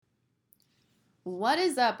What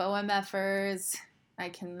is up, OMFers? I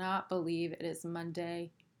cannot believe it is Monday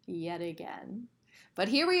yet again. But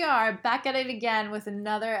here we are, back at it again with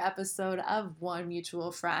another episode of One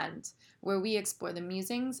Mutual Friend, where we explore the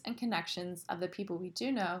musings and connections of the people we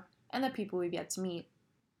do know and the people we've yet to meet.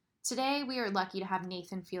 Today, we are lucky to have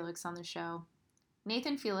Nathan Felix on the show.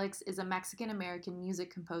 Nathan Felix is a Mexican-American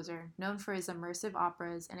music composer known for his immersive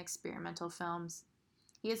operas and experimental films.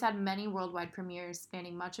 He has had many worldwide premieres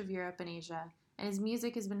spanning much of Europe and Asia, and his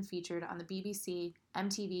music has been featured on the BBC,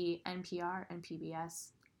 MTV, NPR, and PBS.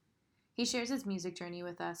 He shares his music journey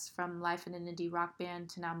with us, from life in an indie rock band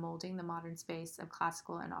to now molding the modern space of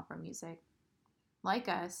classical and opera music. Like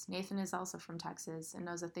us, Nathan is also from Texas and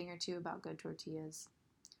knows a thing or two about good tortillas.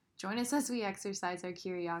 Join us as we exercise our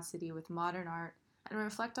curiosity with modern art and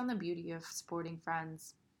reflect on the beauty of sporting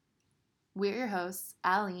friends. We're your hosts,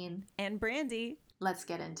 Aline and Brandy. Let's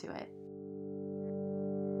get into it.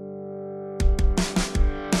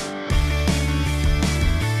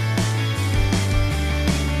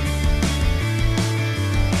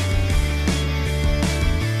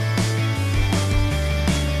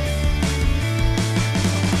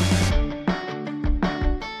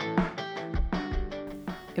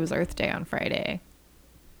 It was Earth Day on Friday.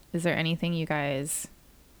 Is there anything you guys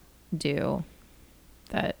do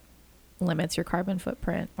that limits your carbon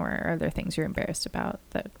footprint, or are there things you're embarrassed about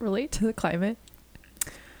that relate to the climate?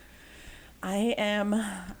 I'm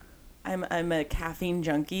a caffeine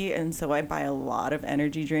junkie, and so I buy a lot of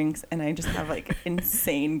energy drinks, and I just have like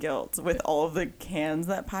insane guilt with all of the cans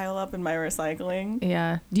that pile up in my recycling.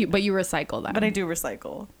 Yeah. But you recycle them. But I do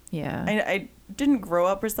recycle. Yeah. I didn't grow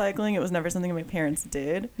up recycling. It was never something my parents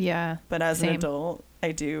did. Yeah. But as Same. an adult,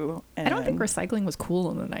 I do. And I don't think recycling was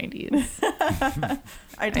cool in the 90s.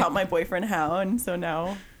 I taught my boyfriend how, and so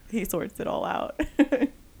now he sorts it all out.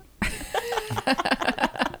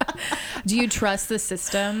 Do you trust the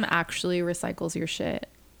system actually recycles your shit?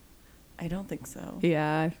 I don't think so.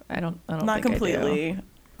 Yeah, I don't Not think completely.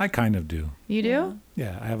 I kind of do. You do?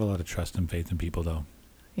 Yeah, I have a lot of trust and faith in people, though.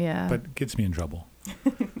 Yeah. But it gets me in trouble.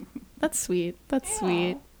 That's sweet. That's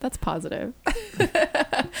sweet. That's positive.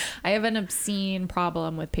 I have an obscene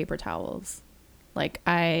problem with paper towels. Like,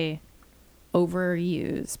 I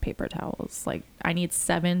overuse paper towels. Like, I need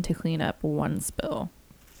 7 to clean up one spill.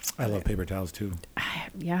 I love paper towels, too.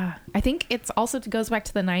 Yeah. I think it's also goes back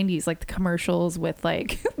to the 90s, like the commercials with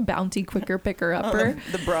like Bounty Quicker Picker Upper.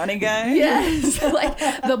 The brawny guy? Yes. Like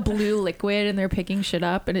the blue liquid, and they're picking shit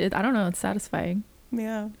up. And I don't know. It's satisfying.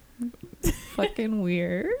 Yeah. Fucking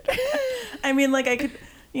weird. I mean, like, I could,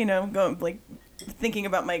 go like thinking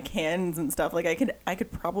about my cans and stuff. Like, I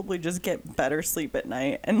could probably just get better sleep at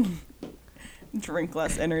night and drink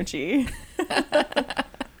less energy.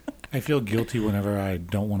 I feel guilty whenever I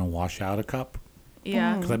don't want to wash out a cup.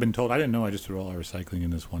 Yeah. Because I've been told, I didn't know, I just threw all our recycling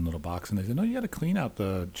in this one little box. And they said, no, you got to clean out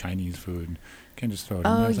the Chinese food. You can't just throw it in.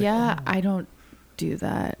 Oh, I was yeah. like, I don't do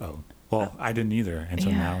that. Oh, well, I didn't either. And so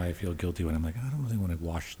Yeah. now I feel guilty when I'm like, I don't really want to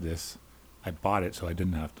wash this. I bought it so I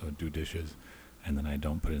didn't have to do dishes. And then I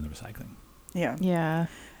don't put it in the recycling. Yeah. Yeah.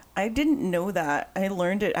 I didn't know that. I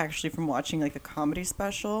learned it actually from watching like a comedy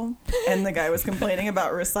special, and the guy was complaining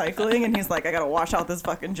about recycling, and he's like, I gotta wash out this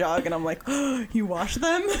fucking jug, and I'm like, oh, you wash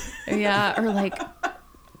them? Yeah. Or like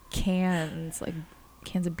cans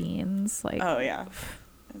of beans. Like, Oh yeah,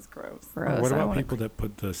 it's gross. gross. Or what I don't about wanna- people that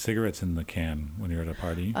put the cigarettes in the can when you're at a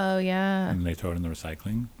party Oh, yeah. and they throw it in the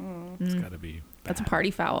recycling? It's got to be bad. That's a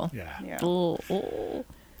party foul. Yeah. Yeah. Oh.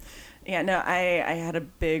 Yeah, no, I had a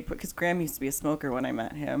big, because Graham used to be a smoker when I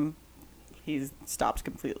met him. He's stopped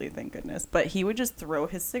completely, thank goodness. But he would just throw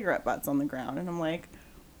his cigarette butts on the ground, and I'm like,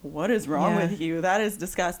 what is wrong Yeah. with you? That is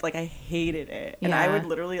disgusting. Like, I hated it. And I Yeah. would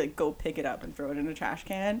literally, like, go pick it up and throw it in a trash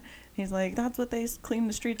can. He's like, that's what they clean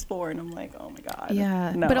the streets for. And I'm like, oh, my God.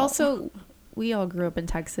 Yeah. No. But also, we all grew up in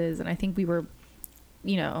Texas, and I think we were,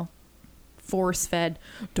 force-fed,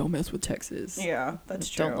 don't mess with Texas. Yeah, that's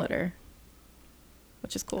true. Don't litter.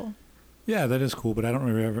 Which is cool. Yeah, that is cool, but I don't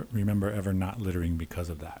remember ever not littering because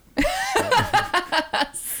of that.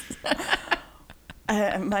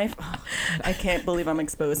 I can't believe I'm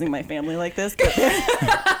exposing my family like this, but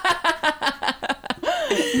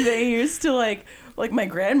they used to like my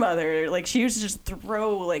grandmother, like she used to just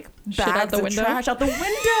throw like Shit out bags the of window? trash out the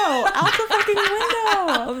fucking window.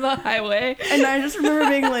 On the highway. And I just remember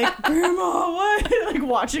being like, Grandma, what? Like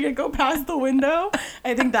watching it go past the window.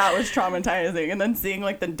 I think that was traumatizing. And then seeing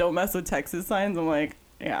like the don't mess with Texas signs, I'm like,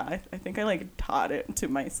 yeah, I think I like taught it to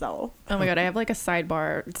myself. Oh my God, I have like a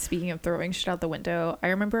sidebar. Speaking of throwing shit out the window, I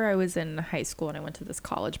remember I was in high school and I went to this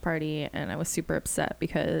college party and I was super upset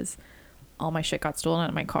because all my shit got stolen out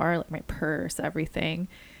of my car, like my purse, everything.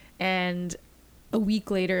 And a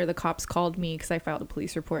week later, the cops called me because I filed a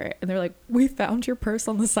police report, and they're like, "We found your purse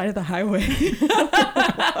on the side of the highway."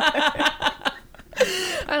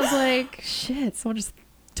 I was like, "Shit!" Someone just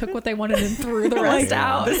took what they wanted and threw the rest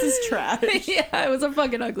out. This is trash. Yeah, it was a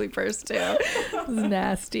fucking ugly purse too. It was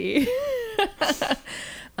nasty.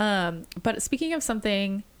 But speaking of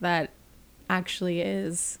something that actually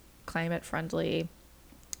is climate friendly,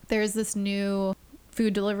 there's this new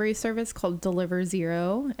food delivery service called Deliver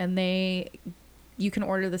Zero, and you can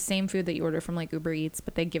order the same food that you order from like Uber Eats,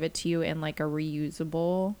 but they give it to you in like a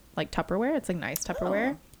reusable like Tupperware. It's like nice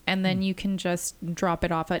Tupperware. And then you can just drop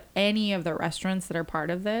it off at any of the restaurants that are part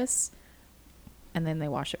of this, and then they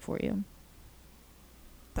wash it for you.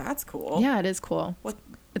 That's cool. Yeah, it is cool. What?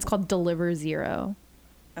 It's called Deliver Zero.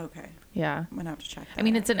 Okay. Yeah. I'm gonna have to check that. I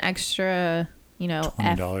mean, it's an extra,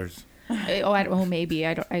 $20. Maybe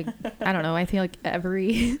I don't know. I feel like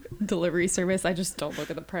every delivery service, I just don't look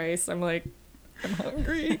at the price. I'm like, I'm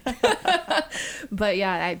hungry. But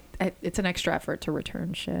yeah, it's an extra effort to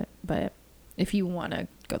return shit. But if you want to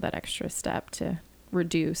go that extra step to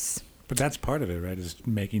reduce, But that's part of it, right? Is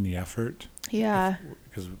making the effort. yeah,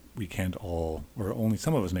 Because we can't all, or only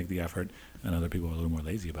some of us make the effort, and other people are a little more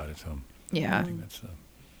lazy about it. So I yeah, think that's the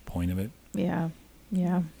point of it. yeah.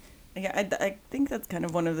 Yeah, I think that's kind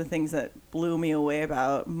of one of the things that blew me away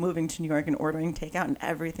about moving to New York and ordering takeout, and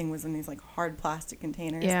everything was in these like hard plastic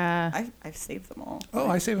containers. Yeah. I've saved them all. Oh,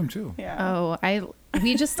 I save them too. Yeah. Oh,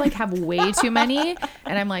 we just like have way too many,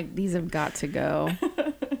 and I'm like, these have got to go.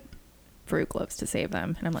 Fruit loves to save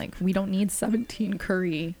them, and I'm like, we don't need 17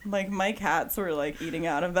 curry. Like my cats were like eating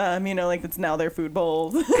out of them, like it's now their food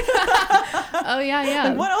bowls. Oh yeah.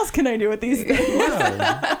 Like, what else can I do with these things?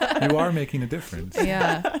 Wow. You are making a difference.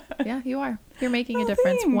 Yeah, you are. You're making a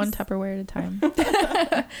difference, thanks. one Tupperware at a time.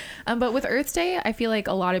 But with Earth Day, I feel like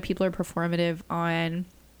a lot of people are performative on,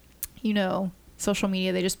 social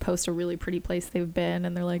media. They just post a really pretty place they've been,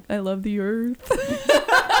 and they're like, "I love the Earth."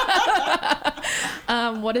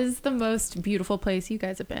 What is the most beautiful place you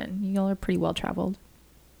guys have been? You all are pretty well traveled.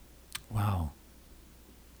 Wow.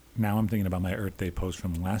 Now I'm thinking about my Earth Day post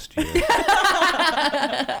from last year.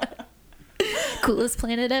 Coolest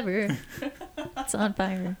planet ever. It's on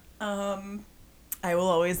fire. I will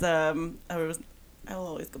always go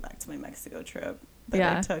back to my Mexico trip that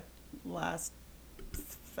Yeah. I took last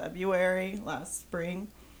spring.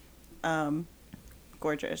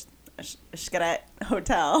 Gorgeous. Xcaret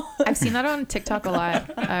Hotel. I've seen that on TikTok a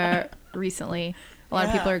lot recently. A lot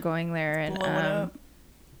of people are going there, and Blowing up.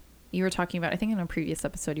 you were talking about, I think in a previous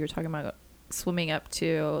episode, you were talking about swimming up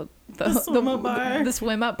to the swim up bar. The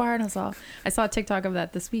swim up bar, and I saw a TikTok of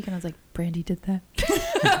that this week, and I was like, Brandy did that.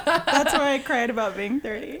 That's where I cried about being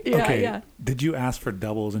 30. Yeah, okay. yeah. Did you ask for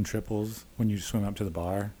doubles and triples when you swim up to the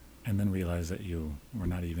bar and then realize that you were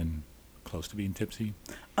not even close to being tipsy?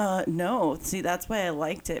 No. See, that's why I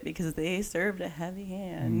liked it, because they served a heavy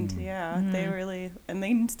hand. Yeah, they really, and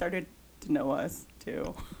they started to know us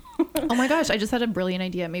too. Oh my gosh, I just had a brilliant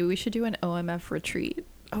idea. Maybe we should do an OMF retreat.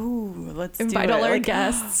 Oh, let's Invite do it. all our Like,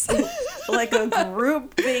 guests. like a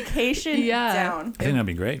group vacation. Yeah. Down. I think that'd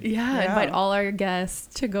be great. Yeah, Yeah. invite all our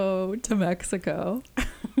guests to go to Mexico.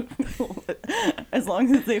 As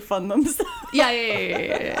long as they fund themselves. Yeah.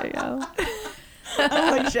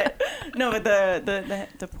 I'm like, shit. No, but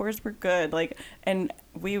the pours were good. Like, and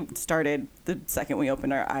we started the second we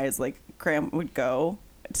opened our eyes. Like, Graham would go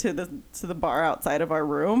to the bar outside of our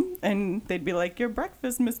room, and they'd be like, "Your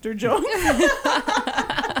breakfast, Mr. Jones."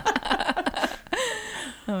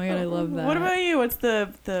 Oh my god, I love that. What about you? What's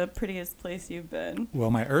the prettiest place you've been?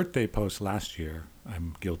 Well, my Earth Day post last year,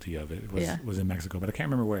 I'm guilty of it. It was in Mexico, but I can't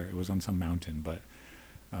remember where. It was on some mountain, but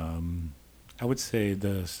I would say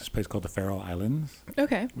this place called the Faroe Islands,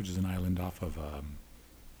 Okay. which is an island off of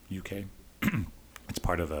UK. It's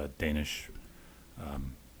part of a Danish,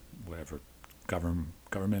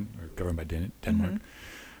 government or governed by Denmark.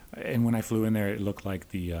 And when I flew in there, it looked like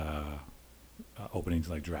the opening to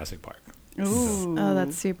like Jurassic Park. Ooh. Oh,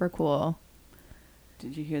 that's super cool.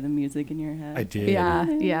 Did you hear the music in your head? I did.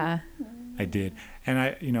 Yeah. I did. And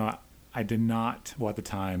I did not, well, at the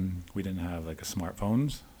time, we didn't have like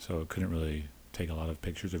smartphones, so couldn't really take a lot of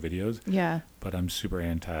pictures or videos. Yeah. But I'm super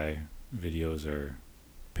anti videos or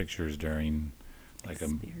pictures during like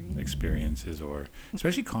experiences, or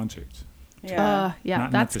especially concerts. Yeah. Yeah.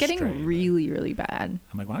 Not That's to getting stray, but- really, really bad.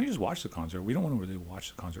 I'm like, why don't you just watch the concert? We don't want to really watch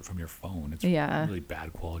the concert from your phone. It's Yeah. really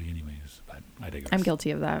bad quality anyways. But I digress. I'm guilty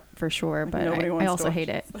of that for sure, but Nobody I wants to also watch hate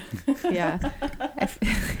it. Yeah.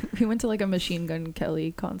 We went to like a Machine Gun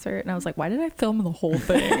Kelly concert, and I was like, why did I film the whole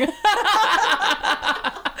thing?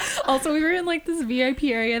 Also, we were in like this VIP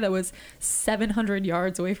area that was 700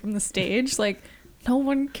 yards away from the stage. Like, No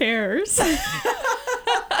one cares.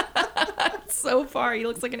 So far, he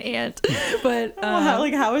looks like an ant. But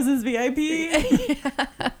how is his VIP?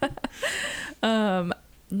 No,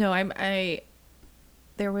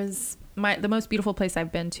 there was the most beautiful place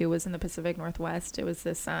I've been to was in the Pacific Northwest. It was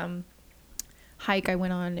this hike I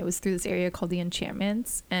went on. It was through this area called the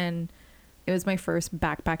Enchantments, and it was my first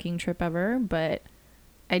backpacking trip ever, but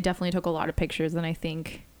I definitely took a lot of pictures, and I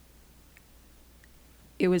think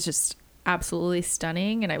it was just absolutely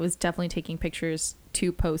stunning, and I was definitely taking pictures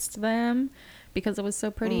to post them because it was so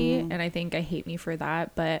pretty, and I think I hate me for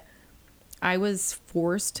that, but I was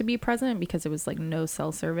forced to be present because it was like no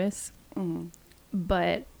cell service.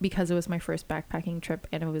 But because it was my first backpacking trip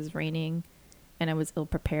and it was raining and I was ill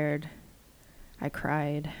prepared, I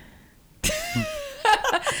cried.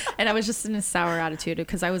 And I was just in a sour attitude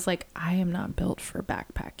because I was like, I am not built for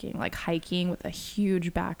backpacking, like hiking with a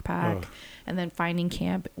huge backpack and then finding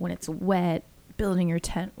camp when it's wet, building your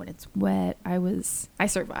tent when it's wet. I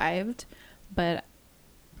survived, but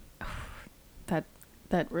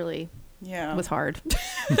that really was hard.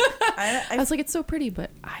 I was like, it's so pretty,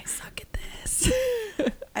 but I suck at this.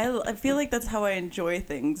 I feel like that's how I enjoy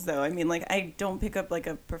things, though. I mean, like, I don't pick up like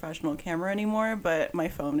a professional camera anymore, but my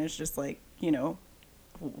phone is just like,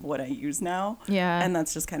 what I use now. Yeah. And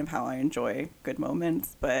that's just kind of how I enjoy good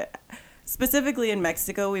moments. But specifically in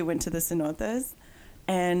Mexico, we went to the cenotes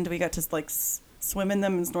and we got to like swim in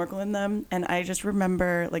them and snorkel in them. And I just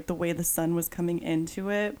remember like the way the sun was coming into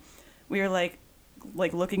it. We were like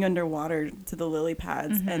looking underwater to the lily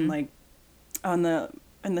pads, and like in the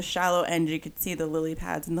shallow end you could see the lily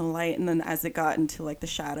pads and the light, and then as it got into like the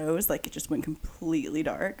shadows, like it just went completely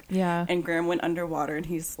dark. Yeah. And Graham went underwater and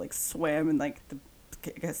he's like swam in like the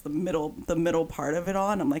middle part of it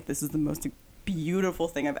all, and I'm like, this is the most beautiful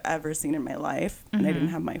thing I've ever seen in my life. And I didn't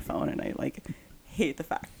have my phone, and I like hate the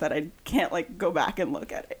fact that I can't like go back and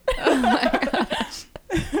look at it. Oh my gosh.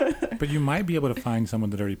 But you might be able to find someone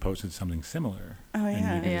that already posted something similar. Oh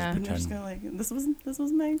yeah, and yeah. I'm just gonna like, this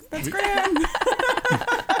was Meg's. That's Graham.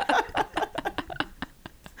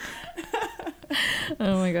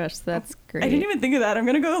 Oh my gosh, that's great. I didn't even think of that. I'm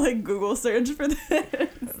gonna go like Google search for this.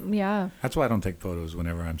 Yeah. That's why I don't take photos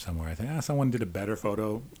whenever I'm somewhere. I think, someone did a better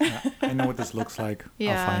photo. I know what this looks like.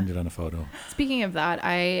 Yeah. I'll find it on a photo. Speaking of that,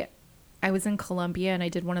 I was in Colombia and I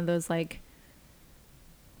did one of those like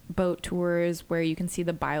boat tours where you can see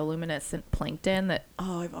the bioluminescent plankton that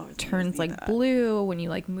I've always turns like that. blue when you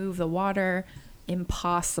like move the water.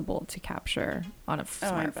 Impossible to capture on a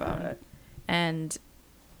smartphone. And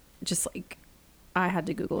just like I had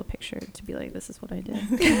to Google a picture to be like, this is what I did.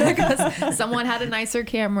 Because someone had a nicer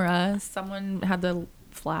camera, someone had the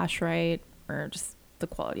flash right, or just the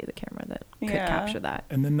quality of the camera that could capture that.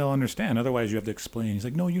 And then they'll understand. Otherwise, you have to explain. He's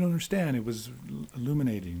like, no, you don't understand. It was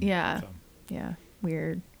illuminating. Yeah. So. Yeah.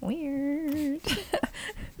 Weird.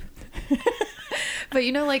 But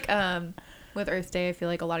like with Earth Day, I feel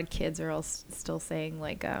like a lot of kids are all still saying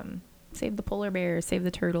like save the polar bears, save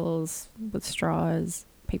the turtles with straws,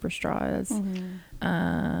 paper straws. If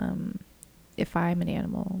I'm an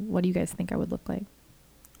animal, what do you guys think I would look like?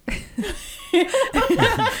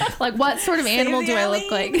 Like what sort of animal do I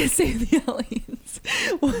look like? Save the aliens.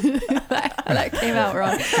 that came out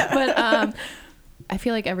wrong. But I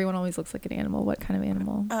feel like everyone always looks like an animal. What kind of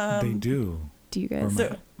animal? They do. Do you guys?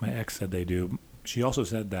 My ex said they do. She also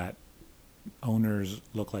said that owners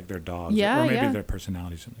look like their dogs. Yeah, or maybe yeah. their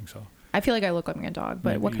personality something. So I feel like I look like a dog,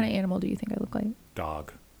 but Maybe. what kind of animal do you think I look like?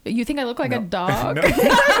 Dog. You think I look like No. a dog? No. Like,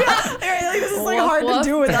 this is like Woof, hard to woof,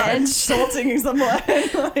 do without bitch. insulting someone.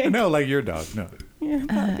 Like, No, like your dog. No.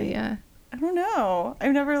 Yeah. I don't know.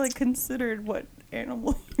 I've never like considered what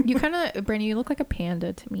animal. You kind of, Brandy, you look like a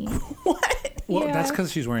panda to me. What? Well, Yeah. that's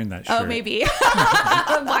because she's wearing that shirt. Oh, maybe.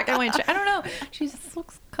 Black and white shirt. I don't know. She just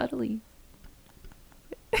looks cuddly.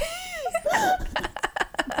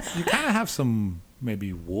 You kind of have some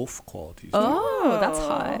maybe wolf qualities. Oh, that's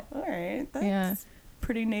hot. All right. That's Yeah.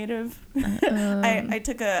 pretty native. I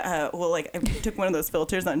took I took one of those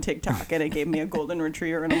filters on TikTok and it gave me a golden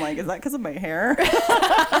retriever, and I'm like, is that because of my hair?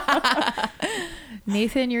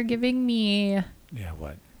 Nathan, you're giving me... Yeah,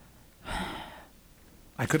 what?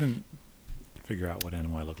 I couldn't figure out what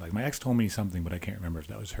animal I looked like. My ex told me something, but I can't remember if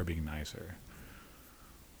that was her being nice or...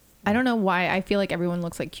 I don't know why. I feel like everyone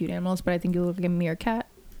looks like cute animals, but I think you look like a meerkat.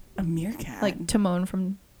 A meerkat. Like Timon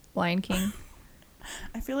from Lion King.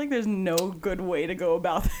 I feel like there's no good way to go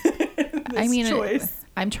about this choice.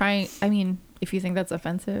 I'm trying. I mean, if you think that's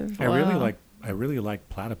offensive, I really like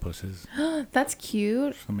platypuses. That's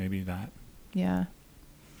cute. So maybe that. Yeah.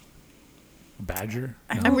 A badger?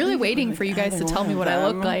 I No. I'm really think waiting like for you guys to either tell one me of what I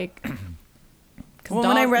look them. like. Well,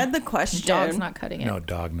 when I read the question, dog's not cutting it. No,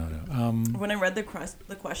 dog, no. When I read the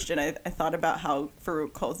question, I thought about how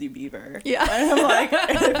Farouk calls you Beaver. Yeah. And I'm like,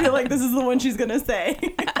 I feel like this is the one she's gonna say.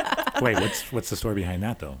 Wait, what's the story behind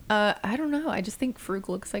that though? I don't know. I just think Farouk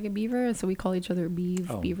looks like a beaver, so we call each other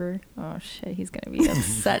Beaver. Oh shit, he's gonna be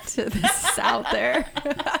upset to this out there.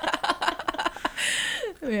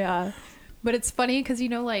 Yeah, but it's funny because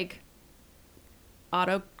like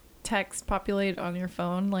auto text populate on your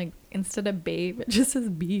phone, like instead of babe, it just says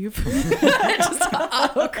beef. It just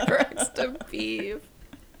auto corrects to beef.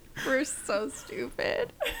 We're so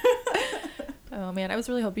stupid. Oh man, I was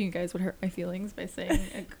really hoping you guys would hurt my feelings by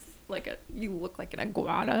saying you look like an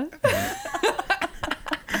iguana.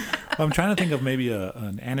 Well, I'm trying to think of maybe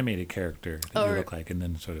an animated character that you look like, and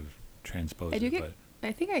then sort of transpose it.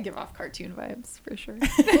 I think I give off cartoon vibes for sure.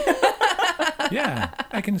 Yeah,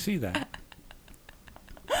 I can see that.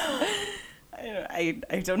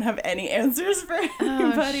 I don't have any answers for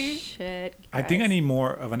anybody. Oh, shit, I think I need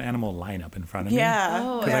more of an animal lineup in front of me. Yeah,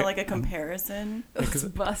 like a comparison. Let's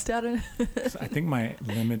bust out an I think my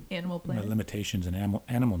animal planet. my limitations in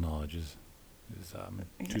animal knowledge is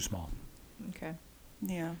too small. Okay.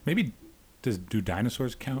 Yeah. Maybe do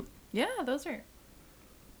dinosaurs count? Yeah, those are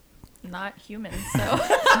not humans, so.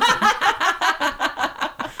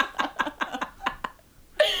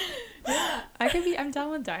 I'm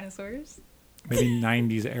down with dinosaurs. Maybe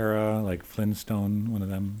 90s era, like Flintstone, one of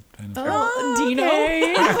them dinosaurs. Oh, Dino.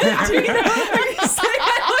 Okay.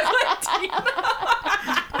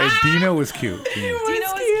 Hey, Dino was cute. Dino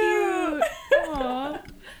was cute. Aww.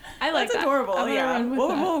 I like That's that. adorable. Yeah,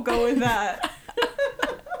 we'll go with that.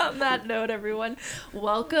 On that note, everyone,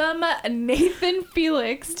 welcome Nathan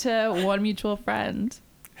Felix to One Mutual Friend.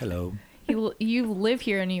 Hello. You live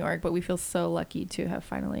here in New York, but we feel so lucky to have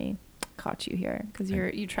finally caught you here because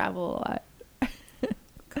you travel a lot.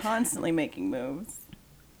 Constantly making moves.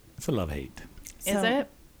 It's a love-hate. Is it?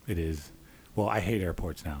 It is. Well, I hate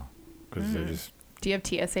airports now because they're just... Do you have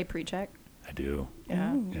TSA pre-check? I do.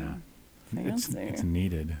 Yeah. Ooh, Yeah. fancy. It's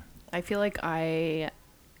needed. I feel like I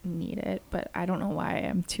need it, but I don't know why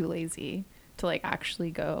I'm too lazy to like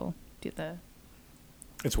actually go do the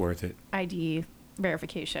It's worth it. ID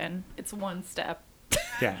verification. It's one step.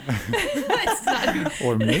 Yeah. It's not.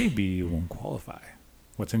 Or maybe you won't qualify.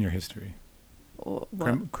 What's in your history?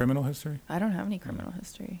 What? Criminal history? I don't have any criminal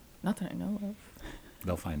history. Not that I know of.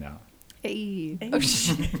 They'll find out. Hey. Oh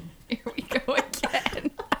shit. Here we go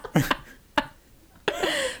again.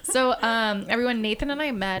 So, everyone, Nathan and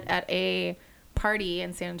I met at a party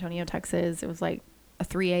in San Antonio, Texas. It was like a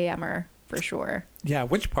 3 a.m.er for sure. Yeah,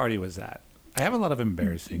 which party was that? I have a lot of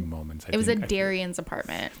embarrassing moments. It was at Darian's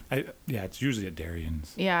apartment. Yeah, it's usually at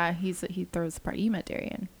Darian's. Yeah, he throws the party. You met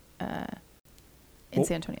Darian in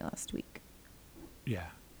San Antonio last week. Yeah,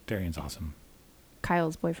 Darian's awesome.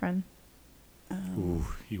 Kyle's boyfriend. Ooh,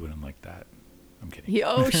 he wouldn't like that. I'm kidding.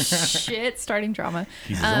 Oh shit! Starting drama.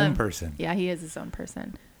 He's his own person. Yeah, he is his own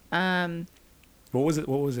person. What was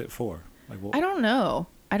it for? Like, I don't know.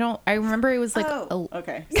 I remember it was like.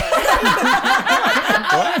 Okay.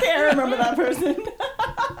 I can't remember that person.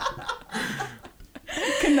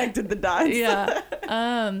 Connected the dots. Yeah.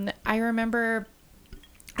 I remember.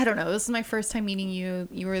 I don't know. This was my first time meeting you.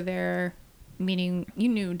 You were there, you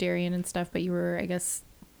knew Darian and stuff, but you were, I guess,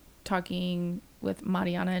 talking with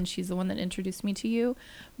Mariana, and she's the one that introduced me to you.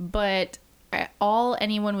 But all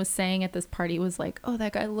anyone was saying at this party was like, "Oh,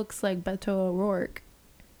 that guy looks like Beto O'Rourke."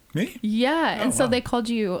 Me? Yeah, and so wow. they called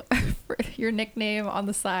you for your nickname on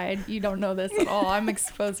the side. You don't know this at all. I'm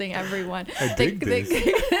exposing everyone. I dig this.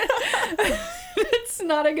 It's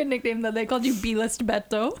not a good nickname though. They called you B-list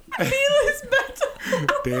Beto. B-list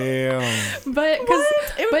Beto. Damn. But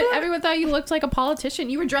everyone thought you looked like a politician.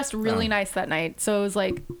 You were dressed really nice that night, so it was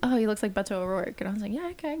like, oh, he looks like Beto O'Rourke, and I was like, yeah,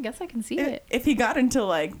 okay, I guess I can see it. If he got into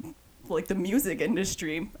like the music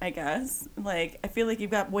industry, I guess, like, I feel like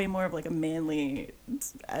you've got way more of like a manly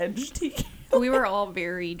edge to you. We were all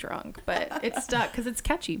very drunk, but it stuck because it's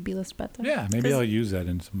catchy. B-list Beto. Yeah, maybe I'll use that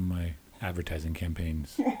in some of my advertising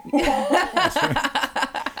campaigns.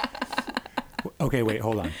 Okay, wait,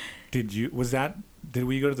 hold on. Did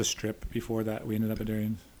we go to the Strip before that? We ended up at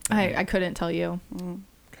Darian's? I couldn't tell you.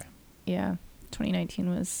 Okay. Yeah, 2019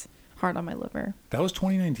 was hard on my liver. That was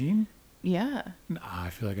 2019? Yeah. Nah,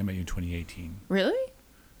 I feel like I met you in 2018. Really?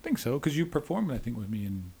 I think so, because you performed, I think, with me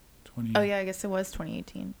in 20... Oh, yeah, I guess it was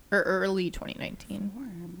 2018. Or early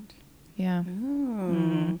 2019. Yeah.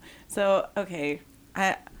 So, okay,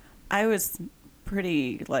 I was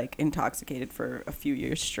pretty like intoxicated for a few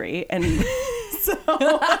years straight, and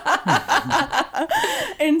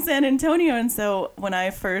in San Antonio. And so when I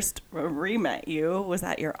first re-met you was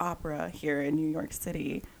at your opera here in New York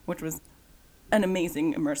City, which was an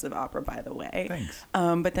amazing immersive opera, by the way. Thanks.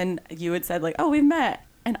 But then you had said like, oh, we've met.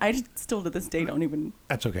 And I just still to this day don't even.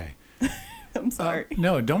 That's okay. I'm sorry.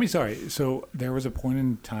 No, don't be sorry. So there was a point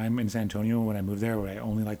in time in San Antonio when I moved there where I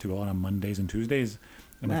only liked to go out on Mondays and Tuesdays.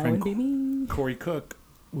 And my That friend would be me. Corey Cook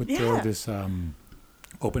would throw this jazz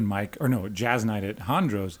night at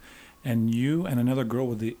Hondros. And you and another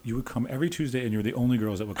girl you would come every Tuesday, and you were the only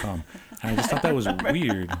girls that would come. And I just thought that was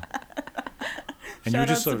weird. And Shout you were out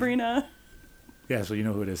just Sabrina. Yeah, so you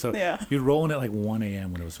know who it is. So Yeah. you'd roll in at like 1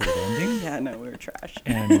 a.m. when it was sort of ending. Yeah, no, we were trash.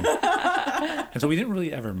 And so we didn't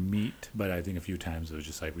really ever meet, but I think a few times it was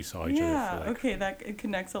just like we saw each other. Yeah, For like, okay, it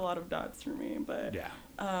connects a lot of dots for me, but yeah.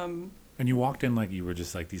 And you walked in like you were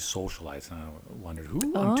just like these socialites, and I wondered who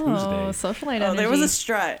on Tuesday. Socialite oh, energy. there was a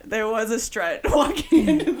strut. There was a strut walking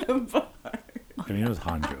into the bar. I mean, it was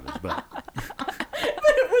Hondros, but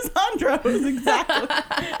But it was Hondros, exactly.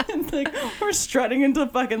 It's like we're strutting into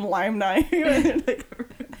fucking Lime Night. And like,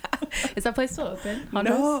 Is that place still open? Hondros?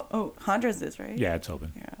 no, oh, Hondros is right. yeah, it's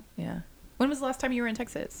open. Yeah. Yeah. When was the last time you were in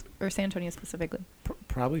Texas or San Antonio specifically?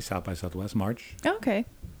 Probably South by Southwest, March. Oh, okay.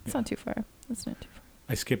 That's not too far. That's not too far.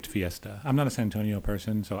 I skipped Fiesta. I'm not a San Antonio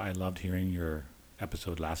person, so I loved hearing your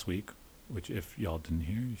episode last week, which if y'all didn't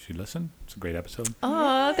hear, you should listen. It's a great episode.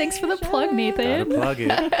 Oh, thanks for the plug, Gotta Nathan. plug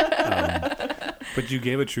it. But you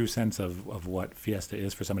gave a true sense of what Fiesta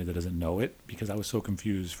is for somebody that doesn't know it, because I was so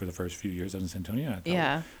confused for the first few years I was in San Antonio.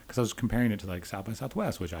 Yeah. Because I was comparing it to like South by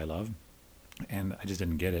Southwest, which I love, and I just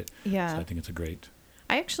didn't get it. Yeah. So I think it's a great.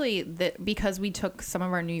 I actually, because we took some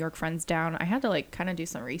of our New York friends down, I had to like kind of do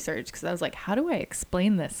some research because I was like, how do I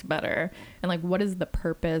explain this better? And like, what is the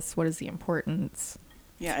purpose? What is the importance?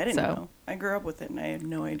 Yeah, I didn't So- know. I grew up with it and I had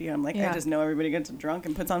no idea. I'm like, Yeah. I just know everybody gets drunk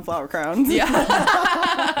and puts on flower crowns.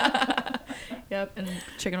 Yeah. Yep. And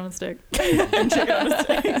chicken on a stick. And chicken on a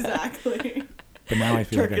stick. Exactly. But now I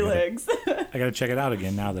feel Turkey like legs. I got to check it out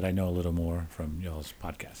again now that I know a little more from y'all's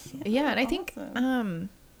podcast. So. Yeah. And I think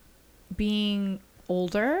being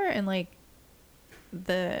older and like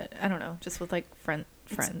I don't know, just with like friends.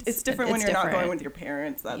 It's different when you're not going with your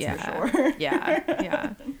parents, that's for sure.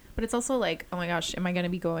 Yeah. But it's also like, oh my gosh, am I going to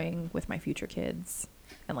be going with my future kids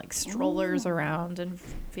and like strollers around and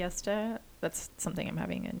Fiesta? That's something I'm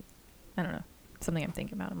having, and I don't know, something I'm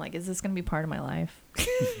thinking about. I'm like, is this going to be part of my life?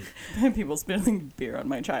 People spilling beer on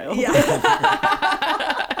my child. Yeah.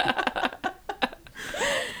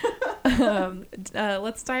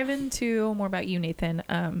 Let's dive into more about you,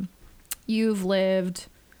 Nathan. You've lived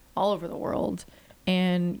all over the world,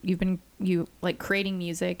 and you like creating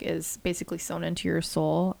music is basically sewn into your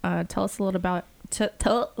soul. Tell us a little about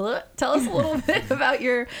tell us a little bit about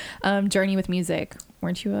your journey with music.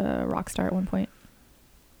 Weren't you a rock star at one point?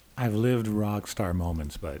 I've lived rock star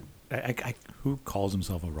moments, but I who calls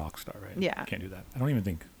himself a rock star, right? Yeah. I can't do that. I don't even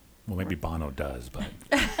think. Well, maybe Bono does, but.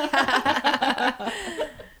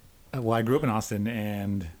 Well, I grew up in Austin,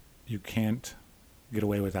 and you can't get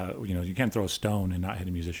away without, you can't throw a stone and not hit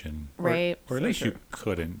a musician. Right. Or at least you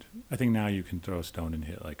couldn't. I think now you can throw a stone and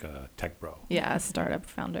hit like a tech bro. Yeah, a startup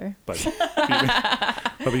founder. But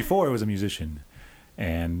before it was a musician.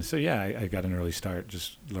 And so, yeah, I got an early start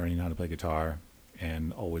just learning how to play guitar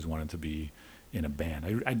and always wanted to be in a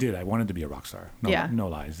band. I did. I wanted to be a rock star. No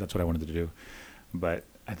lies. That's what I wanted to do. But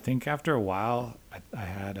I think after a while, I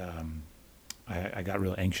had... I got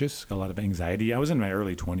real anxious, got a lot of anxiety. I was in my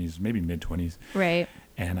early 20s, maybe mid-20s. Right.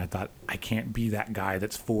 And I thought, I can't be that guy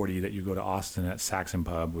that's 40 that you go to Austin at Saxon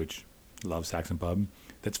Pub, which love Saxon Pub,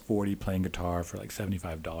 that's 40 playing guitar for like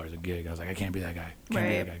 $75 a gig. I was like, I can't be that guy. Can't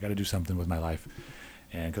be that guy. I got to do something with my life.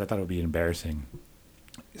 And because I thought it would be embarrassing.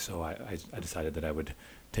 So I decided that I would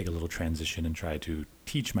take a little transition and try to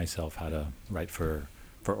teach myself how to write for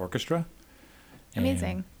orchestra.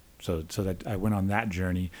 Amazing. And so that I went on that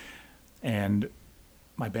journey. And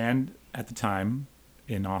my band at the time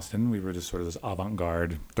in Austin, we were just sort of this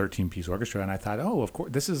avant-garde 13-piece orchestra. And I thought, oh, of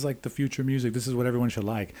course, this is like the future music. This is what everyone should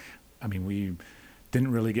like. I mean, we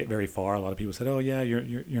didn't really get very far. A lot of people said, oh, yeah,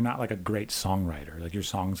 you're not like a great songwriter. Like your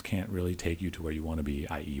songs can't really take you to where you want to be,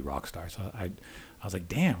 i.e. rock star. So I was like,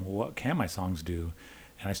 damn, well, what can my songs do?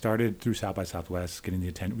 And I started through South by Southwest getting the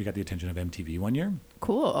attention. We got the attention of MTV one year.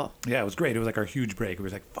 Cool. Yeah, it was great. It was like our huge break. It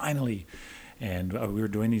was like, finally. And we were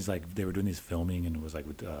doing these, like, they were doing these filming, and it was like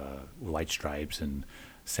with White Stripes and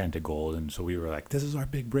Santa Gold. And so we were like, this is our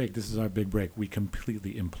big break. This is our big break. We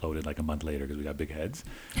completely imploded like a month later because we got big heads.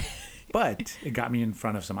 But it got me in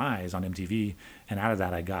front of some eyes on MTV. And out of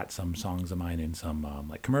that, I got some songs of mine in some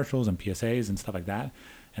like commercials and PSAs and stuff like that.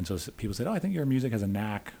 And so people said, "Oh, I think your music has a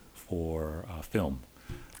knack for film."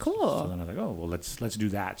 Cool. So then I was like, "Oh, well, let's do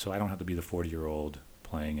that." So I don't have to be the 40-year-old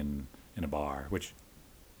playing in a bar, which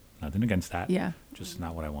nothing against that. Yeah. Just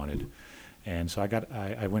not what I wanted. And so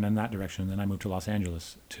I went in that direction. Then I moved to Los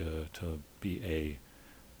Angeles to be a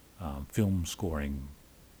film scoring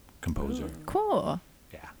composer. Cool.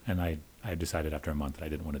 Yeah, and I decided after a month that I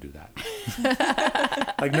didn't want to do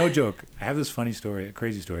that. Like, no joke. I have this funny story, a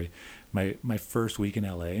crazy story. My first week in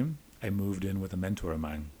LA, I moved in with a mentor of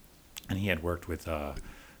mine, and he had worked with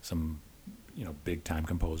some, big time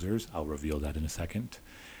composers. I'll reveal that in a second.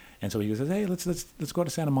 And so he says, "Hey, let's go to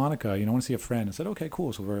Santa Monica. I want to see a friend." I said, "Okay,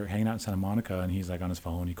 cool." So we're hanging out in Santa Monica, and he's like on his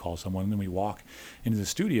phone. He calls someone, and then we walk into the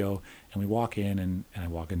studio, and we walk in, and I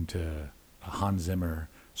walk into Hans Zimmer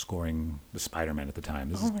scoring the Spider-Man at the time.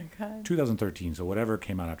 This is my God. 2013, so whatever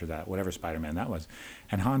came out after that, whatever Spider-Man that was.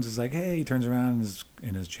 And Hans is like, "Hey," he turns around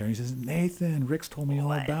in his chair, and he says, "Nathan, Rick's told me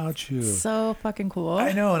all about you." So fucking cool.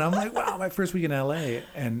 I know, and I'm like, wow, my first week in LA,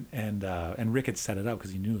 and Rick had set it up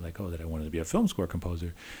because he knew that I wanted to be a film score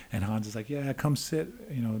composer. And Hans is like, "Yeah, come sit,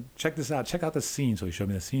 check this out, check out the scene." So he showed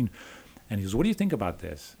me the scene, and he goes, "What do you think about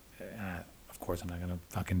this?" Of course, I'm not gonna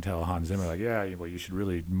fucking tell Hans Zimmer like, "Yeah, well, you should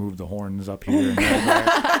really move the horns up here." And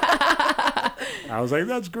I was like,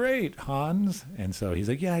 "That's great, Hans." And so he's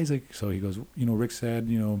like, "Yeah." So he goes, "Rick said,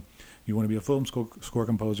 you want to be a film score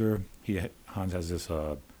composer." Hans has this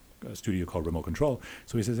a studio called Remote Control.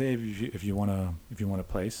 So he says, "Hey, if you want to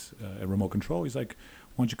place a remote control," he's like,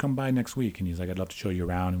 "Why don't you come by next week?" And he's like, "I'd love to show you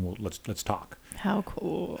around, and let's talk." How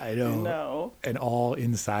cool. I know. No. And all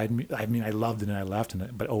inside me, I mean, I loved it and I left.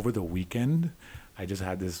 But over the weekend, I just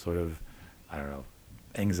had this sort of, I don't know,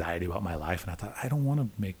 anxiety about my life. And I thought, I don't want to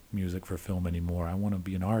make music for film anymore. I want to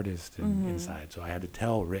be an artist inside. So I had to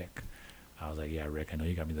tell Rick. I was like, "Yeah, Rick, I know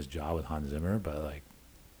you got me this job with Hans Zimmer, but like,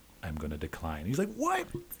 I'm going to decline." He's like, "What?"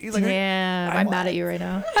 He's like, "Damn, I'm mad at you right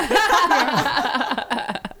now."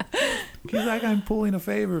 He's like, "I'm pulling a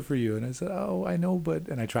favor for you." And I said, "Oh, I know, but..."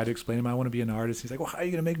 And I tried to explain to him, I want to be an artist. He's like, "Well, how are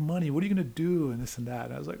you going to make money? What are you going to do?" And this and that.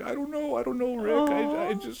 And I was like, I don't know, Rick.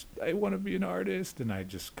 I want to be an artist. And I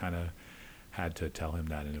just kind of had to tell him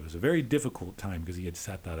that. And it was a very difficult time because he had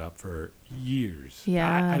set that up for years.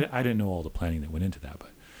 Yeah. I didn't know all the planning that went into that,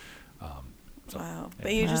 but... Wow. Yeah.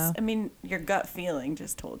 But you just, your gut feeling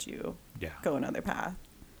just told you, Yeah. go another path.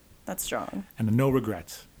 That's strong. And no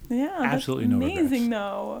regrets. Yeah. Absolutely that's no regrets. amazing,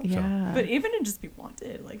 though. Yeah. But even to just be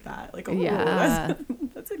wanted like that, like, oh, Yeah.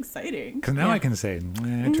 that's exciting. Because now I can say,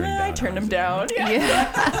 I turned him down.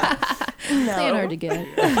 Yeah. No. They ain't hard to get.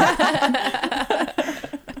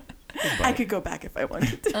 I could go back if I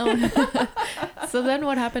wanted to. So then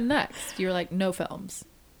what happened next? You were like, no films.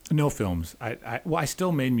 No films. I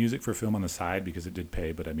still made music for film on the side because it did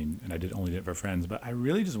pay, but and I only did it for friends. But I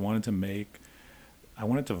really just wanted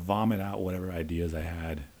to vomit out whatever ideas I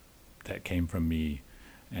had that came from me,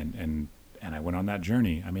 and I went on that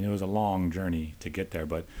journey. I mean, it was a long journey to get there,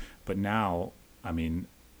 but now,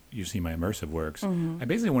 you see my immersive works. I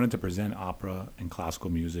basically wanted to present opera and classical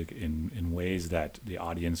music in ways that the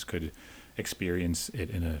audience could experience it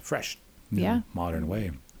in a fresh, modern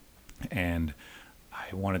way, and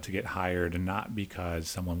I wanted to get hired, not because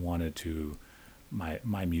someone wanted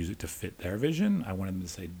my music to fit their vision. I wanted them to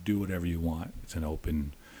say, "Do whatever you want." It's an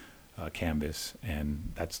open canvas,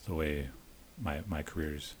 and that's the way my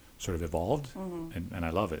career's sort of evolved, and I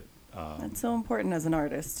love it. That's so important as an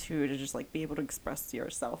artist too, to just like be able to express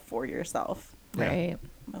yourself for yourself. Right.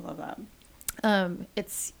 I love that.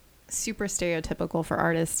 It's super stereotypical for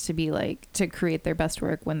artists to be like, to create their best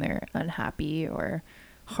work when they're unhappy or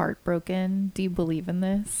heartbroken. Do you believe in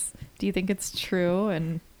this? Do you think it's true?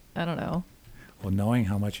 And I don't know. Well, knowing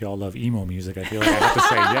how much y'all love emo music, I feel like I have to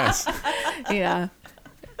say yes. Yeah.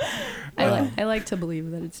 I like to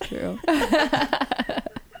believe that it's true.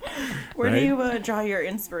 Where Right? do you draw your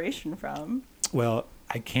inspiration from? Well,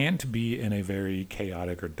 I can't be in a very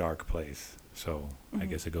chaotic or dark place. So I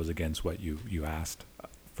guess it goes against what you asked.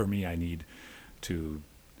 For me, I need to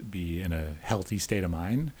be in a healthy state of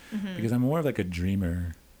mind because I'm more of like a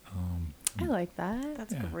dreamer. I like that.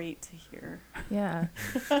 That's Yeah. great to hear. Yeah.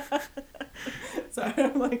 Sorry,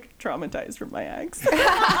 I'm like traumatized from my ex.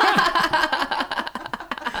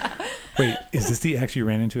 Wait, is this the ex you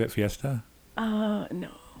ran into at Fiesta? No.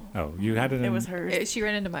 Oh, you had it. It was hers. She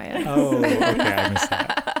ran into Maya. Oh, okay, I missed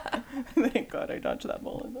that. Thank God I dodged that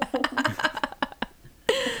bullet.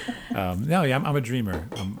 No, yeah, I'm a dreamer.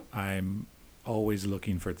 I'm always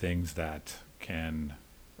looking for things that can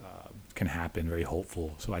happen, very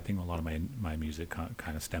hopeful. So I think a lot of my music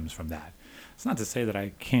kind of stems from that. It's not to say that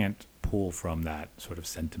I can't pull from that sort of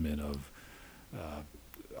sentiment of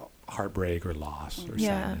heartbreak or loss or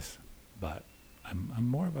Yeah. sadness. But I'm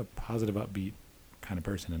more of a positive, upbeat kind of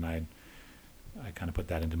person, and I kind of put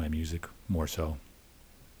that into my music more so.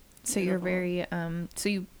 So you're very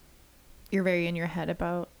you're very in your head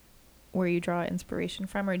about where you draw inspiration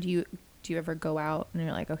from, or do you ever go out and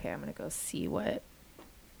you're like, okay, I'm gonna go see what,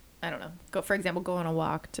 I don't know, go on a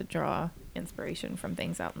walk to draw inspiration from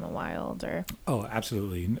things out in the wild, or Oh,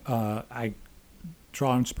 absolutely. I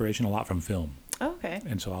draw inspiration a lot from film. oh, okay.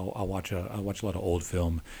 And so I'll watch a lot of old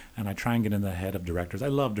film, and I try and get in the head of directors. I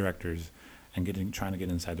love directors, and trying to get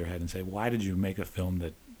inside their head and say, why did you make a film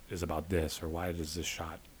that is about this, or why does this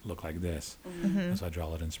shot look like this? Mm-hmm. And so I draw a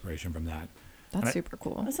lot of inspiration from that. That's super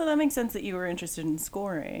cool. So that makes sense that you were interested in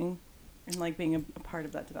scoring and like being a part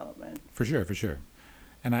of that development. For sure.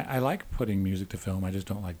 And I like putting music to film. I just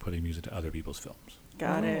don't like putting music to other people's films.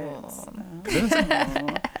 Got it. Oh.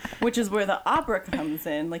 Oh. Which is where the opera comes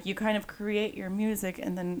in. Like you kind of create your music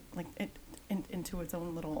and then like it into its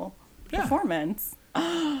own little performance.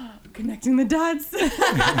 Connecting the dots.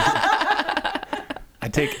 I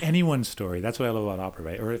take anyone's story. That's what I love about opera,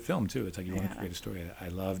 right? Or a film too. It's like you want to Yeah. create a story. I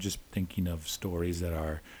love just thinking of stories that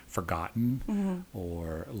are forgotten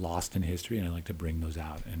or lost in history, and I like to bring those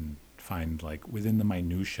out and find like within the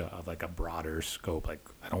minutia of like a broader scope. Like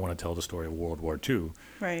I don't want to tell the story of World War II,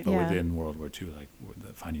 Right. but Yeah. within World War II, like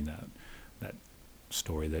finding that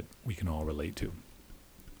story that we can all relate to.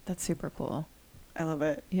 That's super cool. I love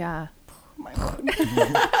it. Yeah. Oh my God.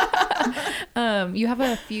 You have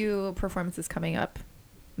a few performances coming up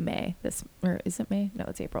or is it May? No,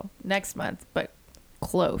 it's April. Next month, but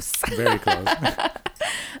close. Very close.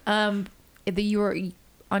 You were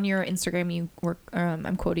on your Instagram, you were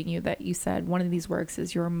I'm quoting you that you said one of these works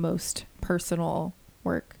is your most personal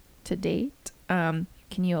work to date. Can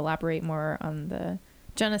you elaborate more on the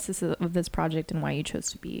genesis of this project and why you chose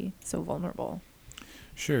to be so vulnerable?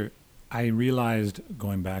 Sure. I realized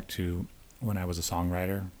going back to when I was a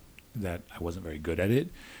songwriter that I wasn't very good at it.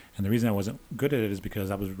 And the reason I wasn't good at it is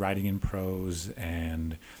because I was writing in prose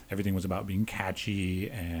and everything was about being catchy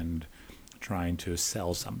and trying to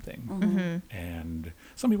sell something. Mm-hmm. And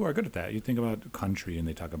some people are good at that. You think about country and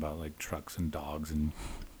they talk about like trucks and dogs and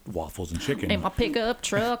waffles and chicken. And my pickup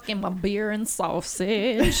truck and my beer and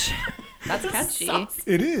sausage. That's catchy.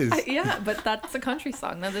 It is. Yeah, but that's a country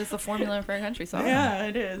song. That is the formula for a country song. Yeah,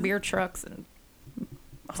 it is. Beer trucks and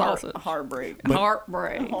sausage. Heartbreak. But-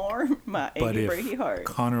 Heartbreak. My But achy if breaky heart.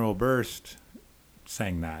 Connor Oberst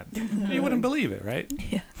sang that, you wouldn't believe it, right?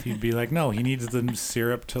 Yeah. He'd be like, no, he needs the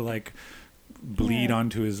syrup to like bleed Yeah.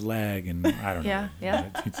 onto his leg, and I don't know. Yeah, yeah.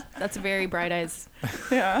 It's- That's very Bright Eyes.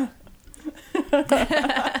 Yeah.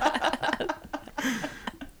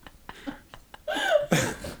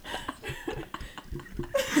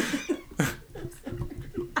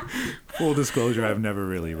 Full disclosure, I've never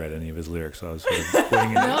really read any of his lyrics, so I was sort of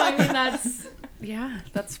winging No, it. I mean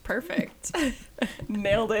that's perfect.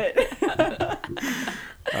 Nailed it.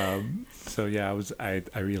 So yeah,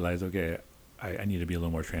 I realized, okay, I need to be a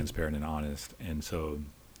little more transparent and honest. And so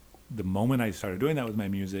the moment I started doing that with my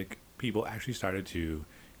music, people actually started to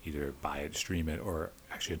either buy it, stream it, or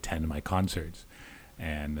actually attend my concerts.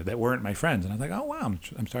 And that weren't my friends. And I was like, oh, wow,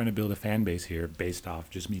 I'm starting to build a fan base here based off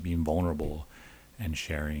just me being vulnerable and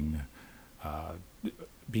sharing,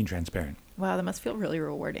 being transparent. Wow, that must feel really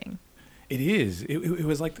rewarding. It is. It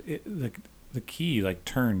was like the key like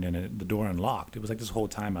turned and the door unlocked. It was like this whole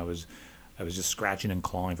time I was just scratching and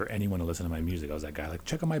clawing for anyone to listen to my music. I was that guy like,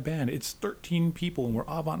 check out my band. It's 13 people and we're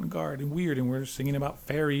avant-garde and weird and we're singing about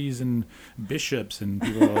fairies and bishops, and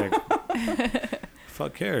people are like,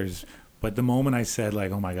 fuck cares. But the moment I said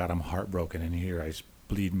like, oh my God, I'm heartbroken, and here I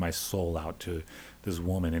bleed my soul out to this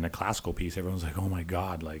woman in a classical piece, everyone's like, oh my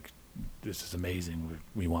God, like this is amazing.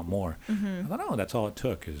 We want more. I thought, oh, that's all it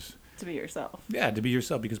took is To be yourself. yeah, to be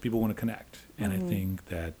yourself, because people want to connect. And I think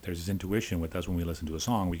that there's this intuition with us when we listen to a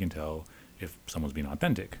song, we can tell if someone's being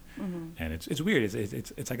authentic. And it's weird.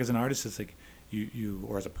 It's like as an artist, it's like you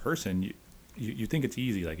or as a person, you think it's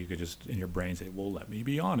easy. Like you could just in your brain say, well, let me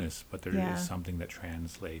be honest. But there Yeah. is something that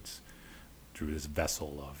translates through this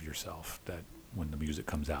vessel of yourself that when the music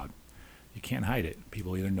comes out, you can't hide it.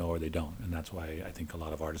 People either know or they don't. And that's why I think a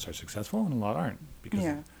lot of artists are successful and a lot aren't,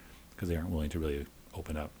 because they aren't willing to really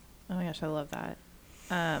open up. Oh my gosh, I love that.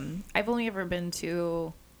 I've only ever been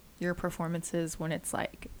to your performances when it's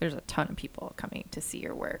like there's a ton of people coming to see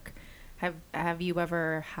your work. Have you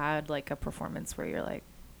ever had like a performance where you're like,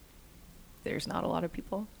 there's not a lot of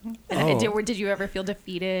people? And did you ever feel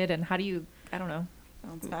defeated? And how do you? I don't know.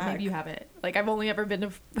 Bounce back. Maybe you haven't. Like I've only ever been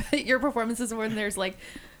to your performances when there's like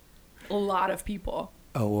a lot of people.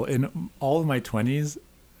 Oh, well, in all of my 20s,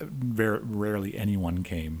 very rarely anyone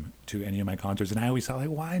came to any of my concerts. And I always thought, like,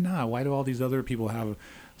 why not? Why do all these other people have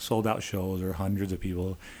sold out shows or hundreds of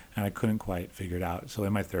people? And I couldn't quite figure it out. So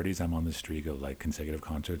in my 30s, I'm on this streak of like consecutive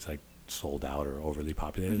concerts, like sold out or overly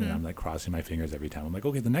populated. And I'm like crossing my fingers every time. I'm like,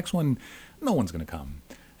 okay, the next one, no one's going to come.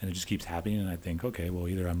 And it just keeps happening. And I think, okay, well,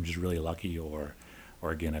 either I'm just really lucky or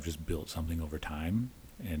again, I've just built something over time.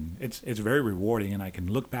 And it's very rewarding. And I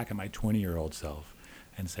can look back at my 20-year-old self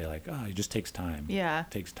and say like, oh, it just takes time. Yeah.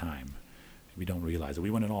 It takes time. We don't realize it.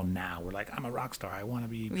 We want it all now. We're like, I'm a rock star. I want to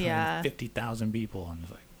be playing 50,000 people. And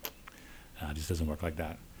it's like, it just doesn't work like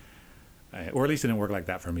that. Or at least it didn't work like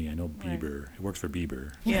that for me. I know Bieber. It works for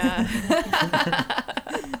Bieber. Yeah.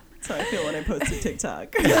 That's how I feel when I post to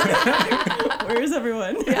TikTok. Where's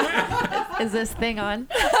everyone? Yeah. Is this thing on?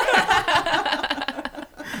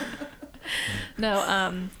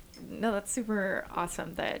 No, that's super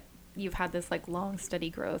awesome that you've had this like long steady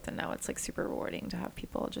growth, and now it's like super rewarding to have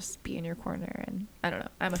people just be in your corner. And I don't know,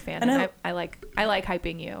 I'm a fan, and I like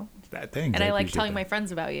hyping you. Thanks. And I like telling my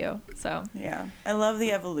friends about you. So yeah, I love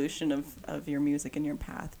the evolution of your music and your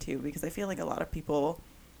path too, because I feel like a lot of people,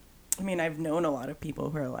 I mean, I've known a lot of people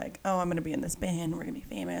who are like, oh, I'm going to be in this band, we're going to be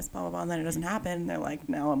famous, blah, blah, blah, and then it doesn't happen. And they're like,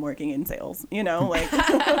 now I'm working in sales, you know, like,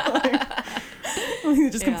 they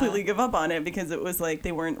just completely give up on it because it was like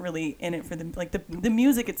they weren't really in it for them. Like the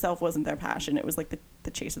music itself wasn't their passion. It was like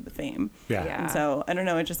the chase of the fame. Yeah. And so, I don't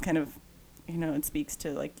know, it just kind of, you know, it speaks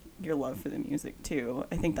to like your love for the music too.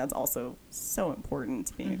 I think that's also so important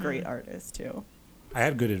to being a great artist too. I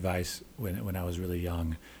had good advice when I was really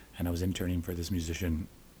young, and I was interning for this musician,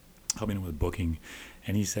 helping him with booking,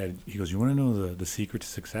 and he goes, you want to know the secret to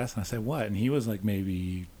success? And I said, what? And he was like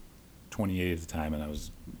maybe 28 at the time, and I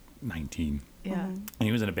was 19. yeah. And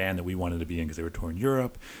he was in a band that we wanted to be in because they were touring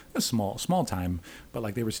Europe, a small time, but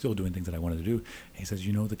like they were still doing things that I wanted to do. And he says,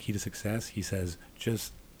 you know the key to success? He says,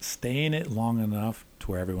 just stay in it long enough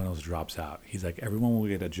to where everyone else drops out. He's like, everyone will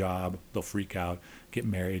get a job, they'll freak out, get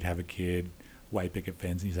married, have a kid, white picket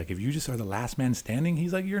fence. And he's like, if you just are the last man standing,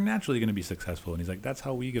 he's like, you're naturally going to be successful. And he's like, that's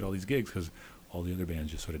how we get all these gigs, because all the other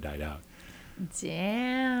bands just sort of died out.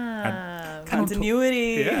 Damn.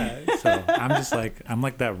 Continuity. Yeah. So I'm just like, I'm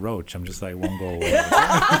like that roach. I'm just like, won't go away.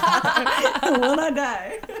 Will not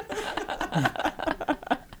die.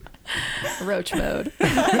 Roach mode.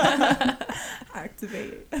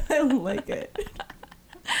 Activate. I like it.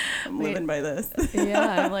 I'm living by this.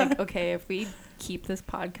 Yeah, I'm like, okay, if we keep this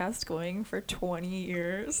podcast going for 20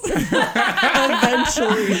 years,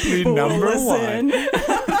 Eventually people will number listen. one.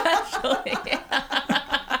 eventually.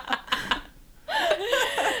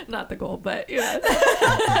 Not the goal, but yeah.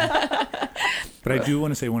 But I do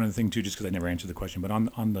want to say one other thing too, just because I never answered the question. But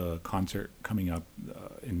on the concert coming up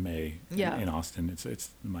in May in Austin,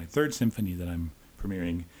 it's my third symphony that I'm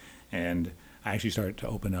premiering, and I actually started to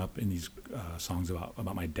open up in these songs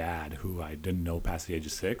about my dad, who I didn't know past the age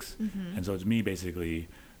of 6, and so it's me basically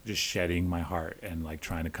just shedding my heart and like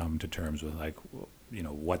trying to come to terms with like, you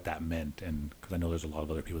know, what that meant, and because I know there's a lot of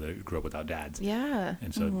other people that grew up without dads. Yeah.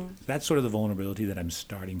 And so that's sort of the vulnerability that I'm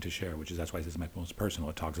starting to share, which is that's why this is my most personal.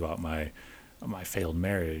 It talks about my failed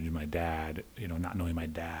marriage, my dad, you know, not knowing my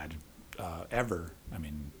dad ever. I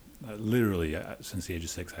mean, literally since the age of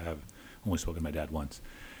 6, I have only spoken to my dad once,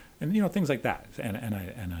 and you know, things like that. And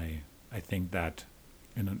I think that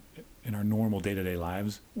in our normal day-to-day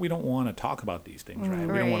lives, we don't want to talk about these things, right?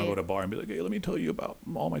 We don't want to go to a bar and be like, hey, let me tell you about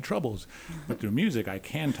all my troubles. But through music, I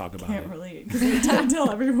can talk about Can't it. relate because I don't tell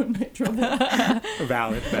everyone my trouble.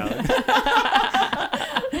 Valid.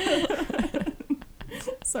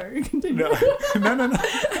 Sorry, continue. No.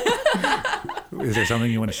 Is there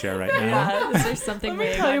something you want to share right now? Yeah. Is there something Let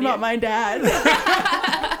me tell you about my dad.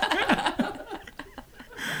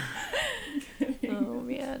 Oh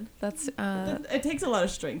man, that's It takes a lot of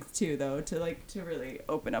strength too, though, to really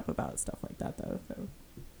open up about stuff like that, though. So,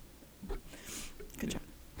 good job.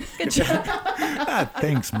 good job.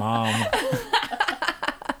 Thanks, Mom.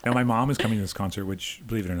 Now, my mom is coming to this concert, which,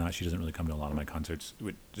 believe it or not, she doesn't really come to a lot of my concerts,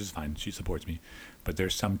 which is fine. She supports me. But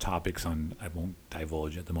there's some topics I won't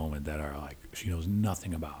divulge at the moment, that are like, she knows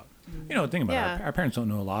nothing about. You know, think about it. Our parents don't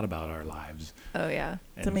know a lot about our lives. Oh yeah.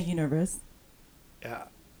 Does it make you nervous? Yeah,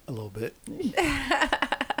 a little bit.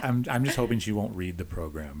 I'm just hoping she won't read the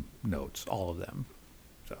program notes, all of them.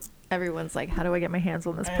 So Everyone's like, how do I get my hands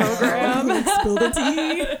on this program? Spill the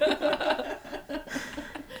tea.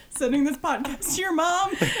 Sending this podcast to your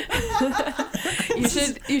mom. You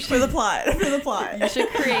should For the plot. You should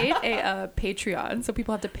create a Patreon so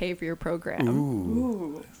people have to pay for your program.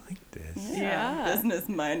 Ooh. I like this. Yeah. Business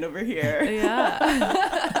mind over here.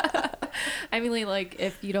 Yeah. I mean, like,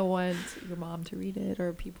 if you don't want your mom to read it,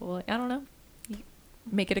 or people, I don't know, you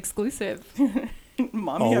make it exclusive.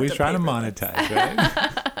 Mom, you Always have trying to pay for monetize,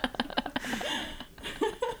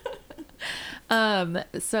 right?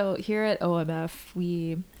 So here at OMF,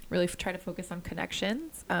 we really try to focus on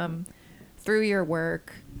connections. Through your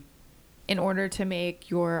work, in order to make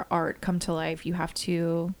your art come to life, you have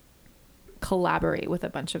to collaborate with a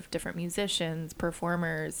bunch of different musicians,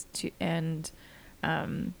 performers, and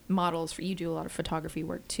models. You do a lot of photography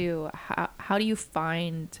work too. How do you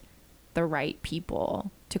find the right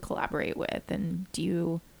people to collaborate with, and do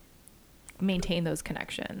you maintain those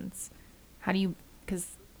connections? How do you? Because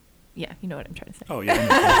yeah, you know what I'm trying to say. Oh, yeah.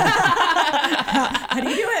 How do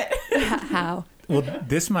you do it? How? Well,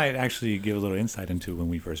 this might actually give a little insight into when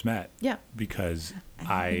we first met. Yeah. Because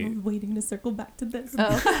I'm waiting to circle back to this.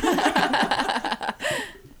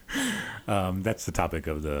 That's the topic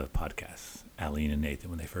of the podcast, Aline and Nathan,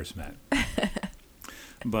 when they first met.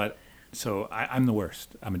 But so I'm the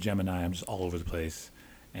worst. I'm a Gemini. I'm just all over the place.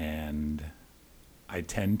 And I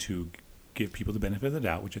tend to give people the benefit of the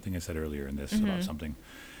doubt, which I think I said earlier in this about something.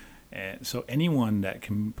 And so anyone that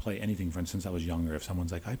can play anything, for instance, I was younger, if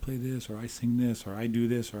someone's like, I play this, or I sing this, or I do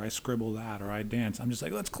this, or I scribble that, or I dance, I'm just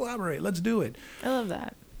like, let's collaborate, let's do it. I love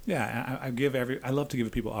that. Yeah, I love to give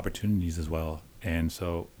people opportunities as well. And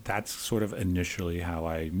so that's sort of initially how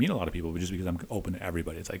I meet a lot of people, just because I'm open to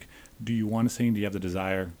everybody. It's like, do you want to sing? Do you have the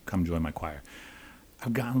desire? Come join my choir.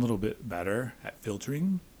 I've gotten a little bit better at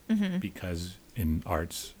filtering because in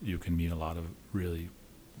arts, you can meet a lot of really,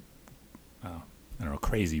 I don't know,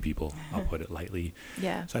 crazy people. I'll put it lightly.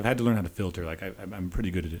 Yeah. So I've had to learn how to filter. Like I'm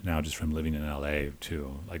pretty good at it now, just from living in LA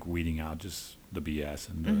too. Like weeding out just the BS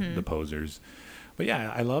and the posers. But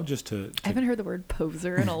yeah, I love just to I haven't heard the word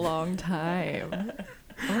poser in a long time.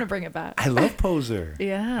 I'm gonna bring it back. I love poser.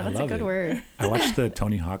 Yeah, that's a good word. I watched the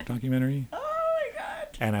Tony Hawk documentary. Oh my god!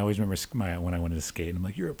 And I always remember when I wanted to skate, and I'm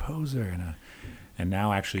like, "You're a poser." And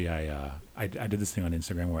now actually, I did this thing on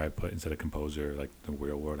Instagram where I put, instead of composer, like the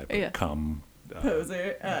real word, I put cum.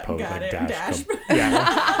 Poser. Pose, Got like it. Dash.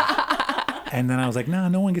 Yeah. And then I was like, nah,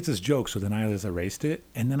 no one gets this joke. So then I just erased it.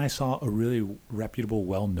 And then I saw a really reputable,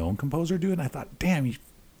 well-known composer do it. And I thought, damn, he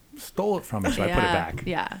stole it from me. So I put it back.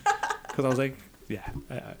 Yeah. Because I was like, yeah.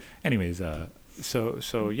 Anyways,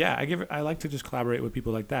 so yeah, I like to just collaborate with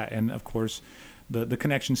people like that. And of course, the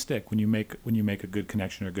connections stick when you make a good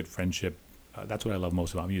connection or a good friendship. That's what I love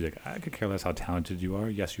most about music. I could care less how talented you are.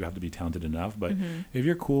 Yes, you have to be talented enough, but if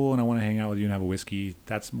you're cool and I want to hang out with you and have a whiskey,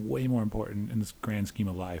 that's way more important in this grand scheme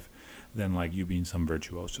of life than like you being some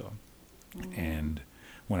virtuoso. And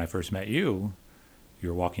when I first met you, you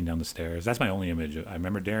were walking down the stairs. That's my only image. I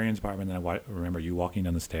remember Darian's apartment, and I remember you walking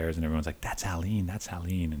down the stairs, and everyone's like, "That's Aline, that's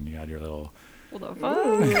Aline," and you had your little What the fuck?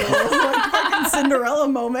 Like fucking Cinderella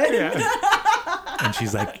moment. Yeah. And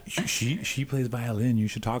she's like, she plays violin. You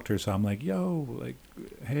should talk to her. So I'm like, yo, like,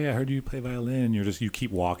 hey, I heard you play violin. You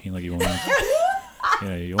keep walking like you won't,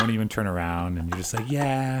 you won't even turn around, and you're just like,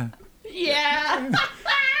 yeah.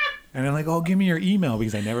 And I'm like, oh, give me your email,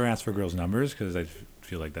 because I never ask for girls' numbers because I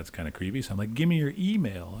feel like that's kind of creepy. So I'm like, give me your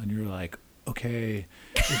email, and you're like, okay,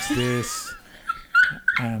 it's this.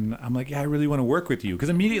 And I'm like, yeah, I really want to work with you. Because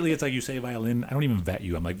immediately it's like you say violin. I don't even vet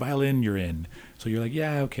you. I'm like, violin, you're in. So you're like,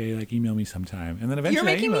 yeah, okay, like email me sometime. And then eventually You're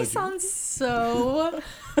making me you. sound so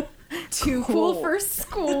too cool for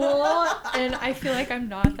school. And I feel like I'm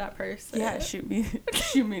not that person. Yeah, shoot me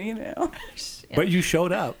an email. But you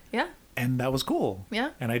showed up. Yeah. And that was cool.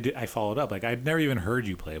 Yeah. And I followed up. Like, I'd never even heard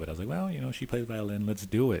you play, but I was like, well, she plays violin. Let's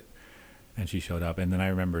do it. And she showed up. And then I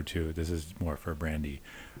remember, too, this is more for Brandy,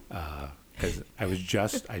 because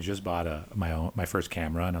I just bought my first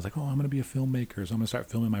camera, and I was like, oh, I'm going to be a filmmaker, so I'm going to start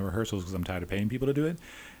filming my rehearsals because I'm tired of paying people to do it.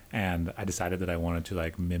 And I decided that I wanted to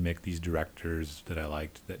like mimic these directors that I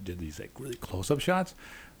liked that did these like really close-up shots.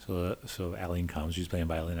 So Aline comes, she's playing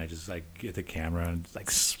violin. I just like get the camera and like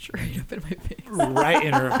straight up in my face, right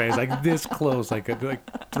in her face, like this close, like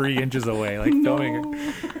 3 inches away, like filming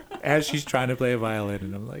her as she's trying to play a violin.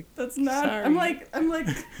 And I'm like, that's not. Sorry. I'm like,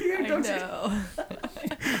 here, I don't know.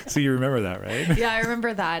 So you remember that, right? Yeah, I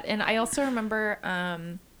remember that, and I also remember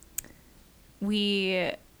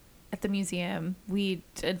we at the museum we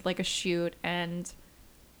did like a shoot, and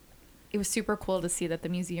it was super cool to see that the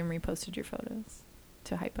museum reposted your photos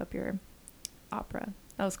to hype up your opera.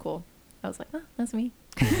 That was cool. I was like, oh, that's me.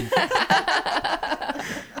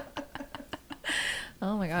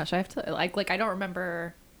 Oh my gosh, I have to like I don't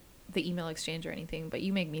remember the email exchange or anything, but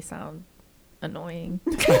you make me sound annoying.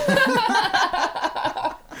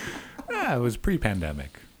 Yeah, it was pre-pandemic.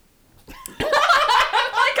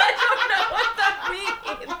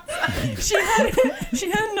 She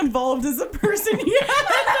hadn't evolved as a person yet.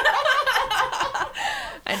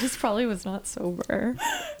 I just probably was not sober.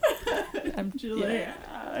 She's like,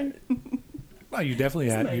 Well, you definitely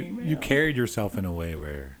It's had my you email. carried yourself in a way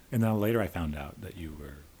where, and then later I found out that you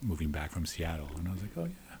were moving back from Seattle, and I was like, oh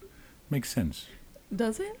yeah, makes sense.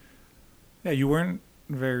 Does it? Yeah, you weren't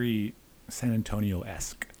very San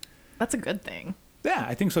Antonio-esque. That's a good thing. Yeah,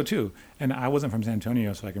 I think so too. And I wasn't from San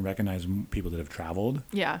Antonio, so I can recognize people that have traveled.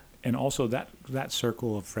 Yeah. And also that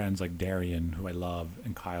circle of friends like Darian, who I love,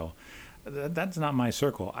 and Kyle, that's not my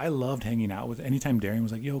circle. I loved hanging out with. Anytime Darian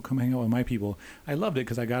was like, "Yo, come hang out with my people," I loved it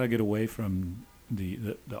because I got to get away from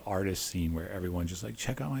the artist scene where everyone's just like,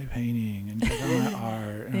 "Check out my painting and check out my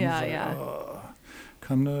art." And Yeah, I was like, yeah. "Oh,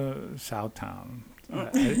 come to Southtown."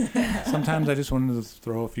 Sometimes I just wanted to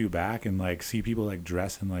throw a few back and like see people like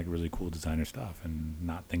dress in like really cool designer stuff and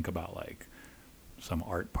not think about like some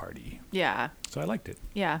art party. Yeah. So I liked it.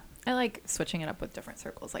 Yeah. I like switching it up with different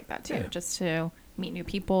circles like that too, Yeah. just to meet new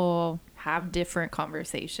people, have different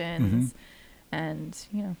conversations, and,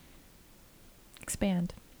 you know,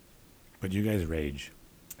 expand. But you guys rage.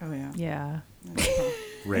 oh yeah. Yeah.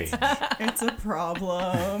 Rage. It's a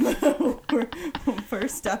problem.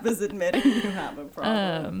 First step is admitting you have a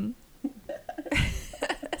problem.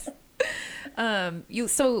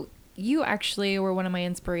 You actually were one of my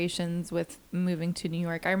inspirations with moving to New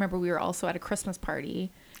York. I remember we were also at a Christmas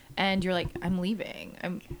party and you're like, I'm leaving.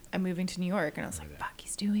 I'm moving to New York. And I was like, fuck,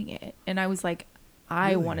 he's doing it. And I was like,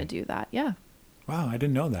 I Really? want to do that. Yeah. Wow, I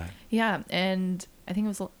didn't know that. Yeah. And I think it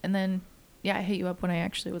was, and then, yeah, I hit you up when I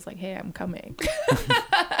actually was like, hey, I'm coming.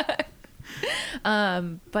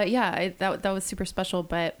 But yeah, that was super special.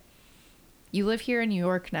 But you live here in New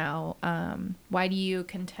York now. Why do you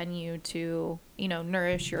continue to, you know,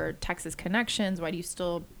 nourish your Texas connections? Why do you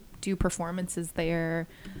still do performances there?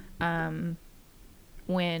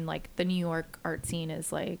 When like the New York art scene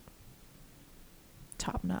is like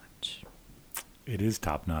top notch. It is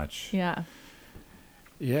top notch. Yeah.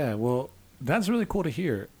 Yeah, well, that's really cool to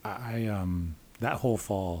hear. I that whole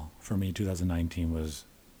fall for me, 2019 was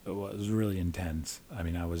really intense. I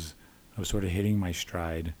mean, I was sort of hitting my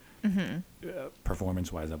stride.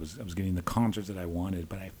 Performance-wise, I was getting the concerts that I wanted,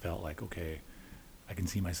 but I felt like, okay, I can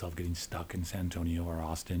see myself getting stuck in San Antonio or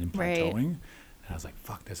Austin and Right. plateauing. And I was like,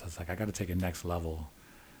 fuck this. I was like, I got to take it next level.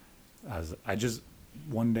 I just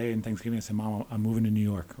one day in Thanksgiving, I said, Mom, I'm moving to New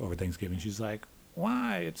York over Thanksgiving. She's like,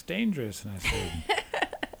 why? It's dangerous. And I said,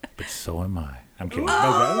 but so am I. I'm kidding.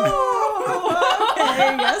 Oh,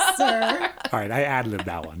 okay, yes, sir. All right, I ad-libbed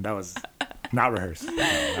that one. That was not rehearsed. No,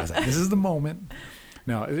 I was like, this is the moment.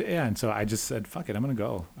 No, yeah, and so I just said, fuck it, I'm going to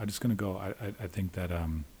go. I'm just going to go. I think that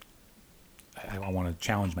I want to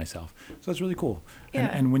challenge myself. So that's really cool. Yeah.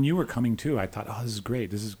 And when you were coming too, I thought, oh, this is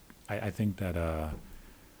great. I think that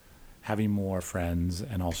having more friends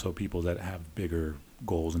and also people that have bigger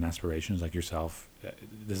goals and aspirations like yourself,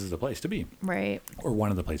 this is the place to be, Right. or one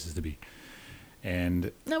of the places to be.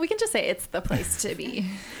 And No, we can just say it's the place to be.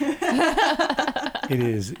 it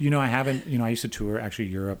is. I used to tour actually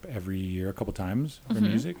Europe every year a couple times for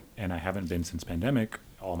music, and I haven't been since pandemic.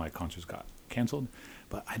 All my concerts got canceled,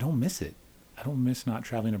 but I don't miss it. I don't miss not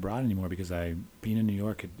traveling abroad anymore because being in New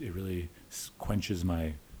York, it really quenches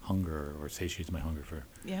my hunger or satiates my hunger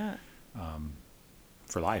Yeah.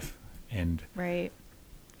 for life. And Right.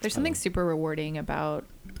 There's something super rewarding about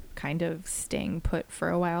kind of staying put for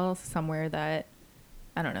a while somewhere that,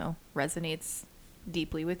 I don't know, resonates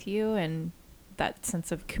deeply with you, and that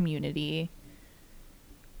sense of community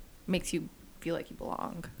makes you feel like you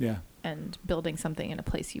belong, yeah. and building something in a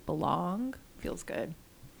place you belong feels good.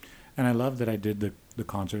 And I love that I did the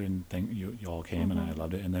concert and you all came and I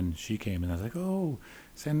loved it. And then she came and I was like, oh,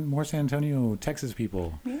 more San Antonio, Texas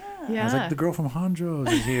people. Yeah. I was like, the girl from Hondros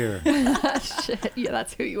is here. Shit. Yeah,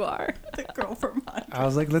 that's who you are. The girl from I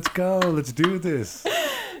was like, let's go. Let's do this.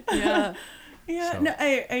 Yeah. Yeah, So- no,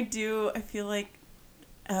 I do. I feel like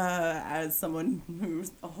as someone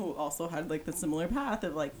who also had like the similar path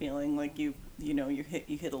of like feeling like you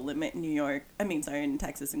hit a limit in New York. In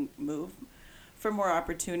Texas and move for more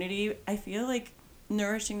opportunity. I feel like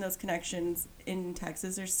nourishing those connections in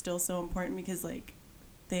Texas are still so important because like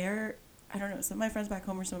they're, I don't know, some of my friends back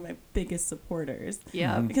home are some of my biggest supporters.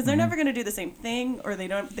 Yeah. Because they're never going to do the same thing, or they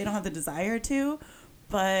don't have the desire to,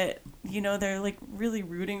 but they're like really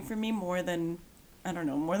rooting for me more than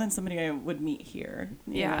somebody I would meet here.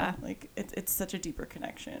 you Yeah. know? Like it's such a deeper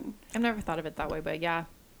connection. I've never thought of it that way, but yeah.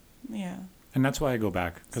 Yeah. And that's why I go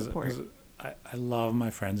back because Support. I love my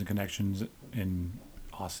friends and connections in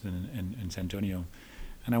Austin and San Antonio,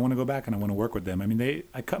 and I want to go back and I want to work with them. I mean,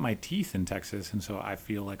 I cut my teeth in Texas, and so I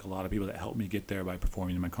feel like a lot of people that helped me get there by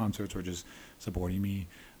performing in my concerts or just supporting me,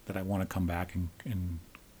 that I want to come back and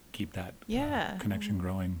keep that Yeah. connection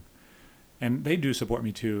growing. And they do support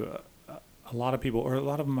me too. a lot of people, or a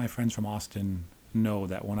lot of my friends from Austin, know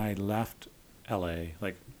that when I left LA,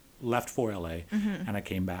 like left for LA, and I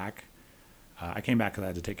came back because I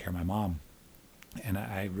had to take care of my mom. And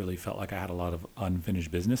I really felt like I had a lot of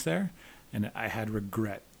unfinished business there. And I had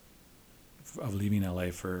regret of leaving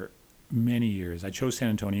LA for many years. I chose San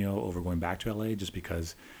Antonio over going back to LA just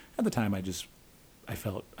because at the time I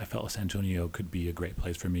felt San Antonio could be a great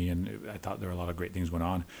place for me, and I thought there were a lot of great things going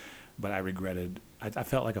on. But I regretted. I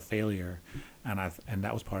felt like a failure, and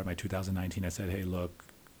that was part of my 2019. I said, "Hey, look,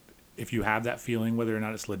 if you have that feeling, whether or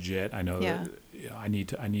not it's legit, I know that, I need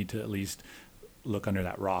to at least look under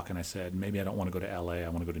that rock." And I said, maybe I don't want to go to LA. I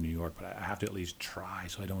want to go to New York, but I have to at least try,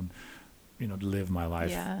 so I don't, live my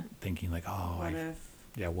life thinking like, what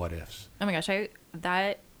ifs. Oh my gosh,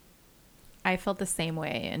 I felt the same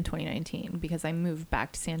way in 2019 because I moved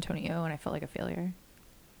back to San Antonio and I felt like a failure.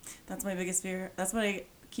 That's my biggest fear. That's what I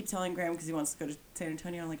keep telling Graham because he wants to go to San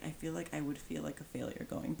Antonio. I'm like, I feel like I would feel like a failure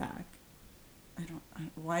going back.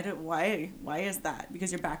 Why is that?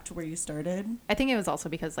 Because you're back to where you started? I think it was also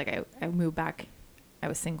because like I moved back. I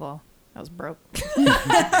was single. I was broke. It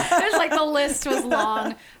was like the list was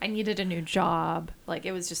long. I needed a new job. Like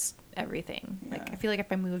it was just everything. Yeah. Like I feel like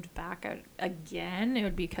if I moved back again, it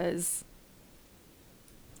would be because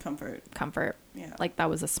comfort. Yeah. Like that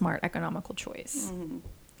was a smart economical choice. Mm-hmm.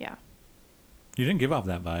 Yeah. You didn't give off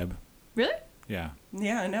that vibe. Really? Yeah.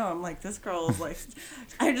 Yeah, I know. I'm like, this girl is like,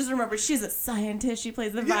 I just remember she's a scientist. She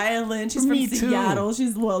plays the violin. She's from Seattle.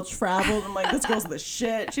 She's well traveled. I'm like, this girl's the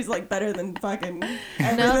shit. She's like better than fucking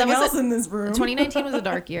everything else in this room. 2019 was a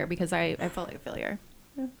dark year because I felt like a failure.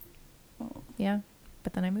 Yeah. Oh. Yeah.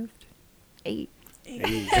 But then I moved. 8.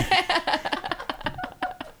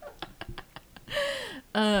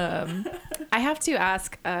 I have to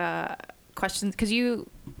ask questions because you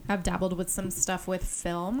have dabbled with some stuff with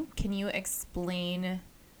film. Can you explain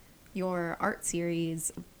your art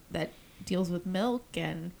series that deals with milk?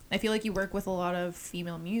 And I feel like you work with a lot of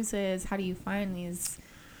female muses. How do you find these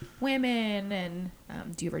women? And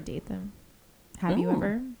do you ever date them? Have you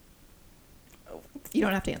ever? You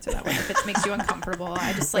don't have to answer that one if it makes you uncomfortable.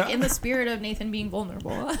 I just like in the spirit of Nathan being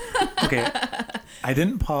vulnerable. Okay. I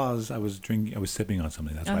didn't pause. I was sipping on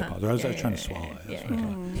something. That's why I paused. Or I was trying to swallow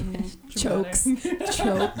it. Chokes.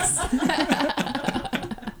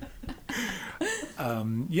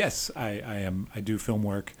 Yes, I am. I do film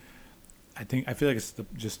work. I feel like it's the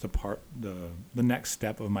next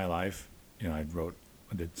step of my life. I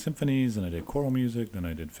did symphonies, and I did choral music, then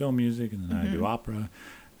I did film music, and then I do opera.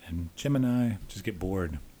 And Jim and I just get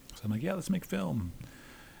bored. So I'm like, yeah, let's make film.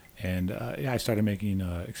 And I started making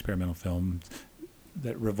experimental films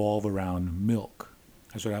that revolve around milk.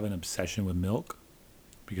 I sort of have an obsession with milk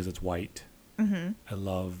because it's white. Mm-hmm. I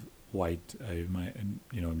love white.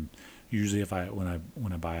 Usually when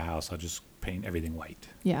I buy a house, I'll just paint everything white.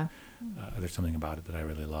 Yeah. There's something about it that I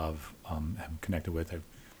really love. I'm connected with.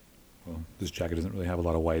 This jacket doesn't really have a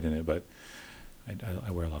lot of white in it, but I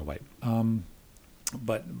wear a lot of white.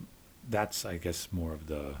 But that's, I guess, more of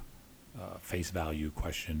the face value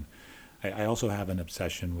question. I also have an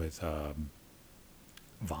obsession with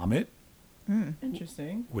vomit.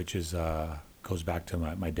 Interesting. Which is goes back to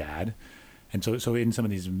my dad. And so in some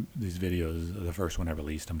of these videos, the first one I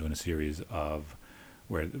released, I'm doing a series of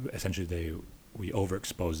where essentially we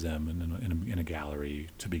overexpose them in a gallery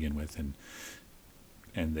to begin with,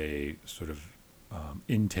 and they sort of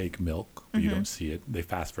intake milk, but you don't see it. They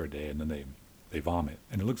fast for a day, and then they vomit,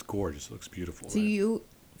 and it looks gorgeous. It looks beautiful. So you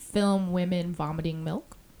film women vomiting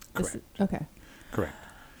milk? Correct. Okay. Correct.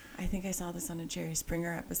 I think I saw this on a Jerry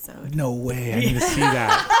Springer episode. No way. I need to see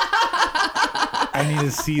that. I need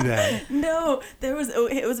to see that. No,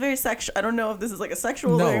 it was very sexual. I don't know if this is like a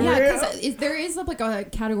sexual thing. Yeah, because there is like a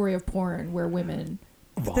category of porn where women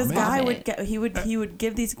vomit. This guy he would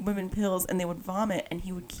give these women pills and they would vomit, and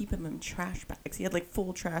he would keep them in trash bags. He had like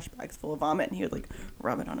full trash bags full of vomit, and he would like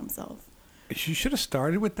rub it on himself. You should have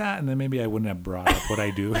started with that, and then maybe I wouldn't have brought up what I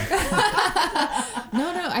do. No,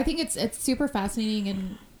 I think it's super fascinating,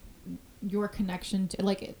 and your connection to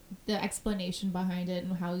like the explanation behind it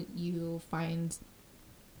and how you find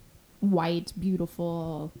white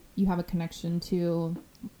beautiful. You have a connection to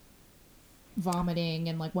vomiting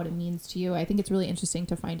and like what it means to you. I think it's really interesting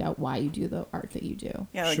to find out why you do the art that you do.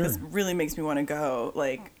 Yeah, like Sure. This really makes me want to go.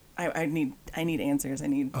 Like I need answers. I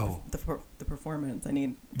need the performance. I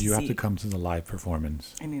need. You have to come to the live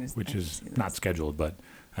performance, which is is not scheduled, but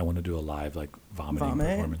I want to do a live like vomiting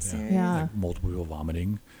performance. Yeah. Like multiple people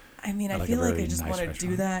vomiting. I mean, I like feel a like I very just nice want to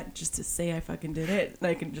restaurant. do that just to say I fucking did it, and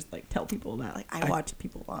I can just like tell people that like I watched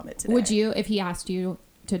people vomit today. Would you, if he asked you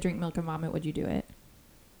to drink milk and vomit, would you do it?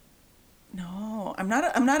 No,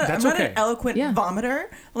 That's not okay. an eloquent Yeah. vomiter.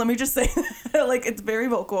 Let me just say that. Like, it's very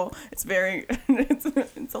vocal. It's very,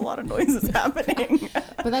 it's a lot of noises happening.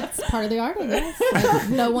 But that's part of the art, I guess. Like,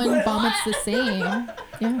 no one vomits the same.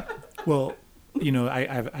 Yeah. Well,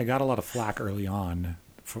 I got a lot of flack early on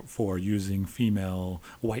for using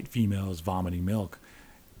white females vomiting milk.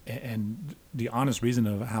 And the honest reason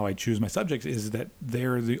of how I choose my subjects is that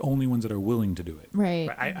they're the only ones that are willing to do it. Right.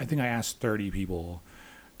 I think I asked 30 people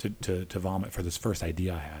to vomit for this first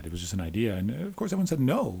idea I had. It was just an idea. And of course, everyone said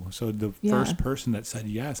no. So the first person that said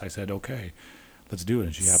yes, I said, okay, let's do it.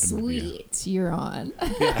 And she happened to be. Sweet. You're on.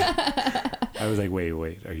 I was like, wait,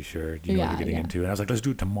 are you sure? Do you know what you're getting into? And I was like, let's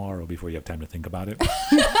do it tomorrow before you have time to think about it.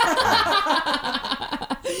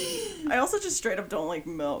 I also just straight up don't like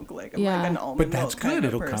milk. Like, I'm Yeah. like an almond But that's milk kind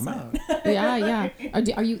good. of It'll person. come out. Yeah.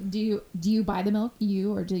 Do you buy the milk,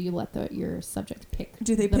 or do you let your subject pick?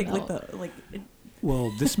 Do they the pick milk?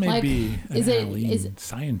 Well, this may Like, be an is it- Eileen is it-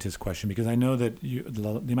 scientist question, because I know that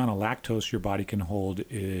the amount of lactose your body can hold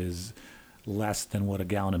is less than what a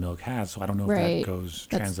gallon of milk has. So I don't know if Right. that That's-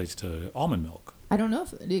 translates to almond milk. I don't know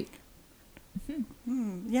if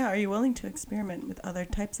Yeah, are you willing to experiment with other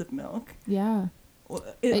types of milk? yeah. Well,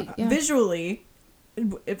 yeah. Visually,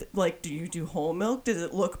 if like, do you do whole milk? Does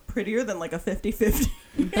it look prettier than like a 50-50?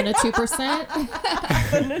 Then a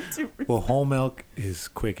 2%. Well, whole milk is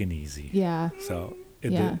quick and easy. Yeah. So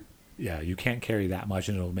you can't carry that much,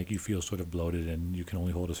 and it'll make you feel sort of bloated, and you can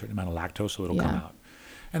only hold a certain amount of lactose, so it'll come Yeah. out.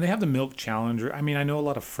 And they have the milk challenger. I mean, I know a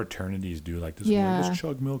lot of fraternities do like this. Yeah. Let's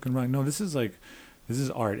chug milk and run. No, this is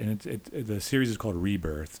art, and the series is called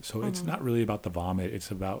Rebirth. So it's not really about the vomit. It's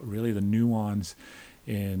about really the nuance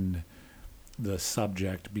in the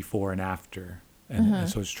subject before and after. And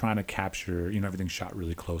so it's trying to capture, everything's shot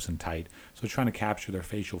really close and tight. So it's trying to capture their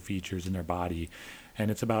facial features in their body. And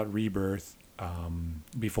it's about rebirth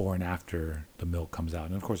before and after the milk comes out.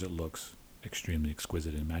 And of course, it looks extremely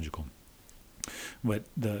exquisite and magical. But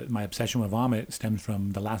my obsession with vomit stems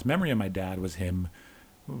from the last memory of my dad was him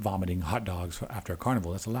vomiting hot dogs after a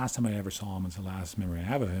carnival. That's the last time I ever saw him. It's the last memory I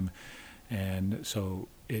have of him. And so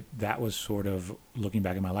that was sort of, looking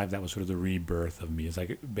back in my life, that was sort of the rebirth of me. It's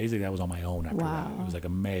like, basically, I was on my own after that. It was like a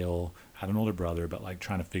male, had an older brother, but like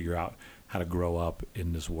trying to figure out how to grow up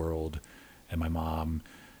in this world. And my mom,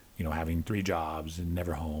 having 3 jobs and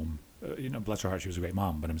never home. Bless her heart, she was a great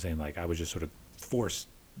mom. But I'm saying, like, I was just sort of forced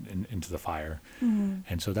into the fire.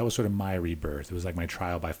 And so that was sort of my rebirth. It was like my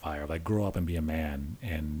trial by fire, like grow up and be a man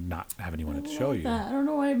and not have anyone to show you. I don't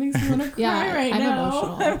know why it makes me want to cry Yeah, right I'm now.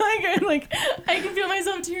 emotional. I'm like I can feel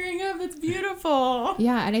myself tearing up. It's beautiful.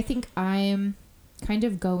 Yeah, and I think I'm kind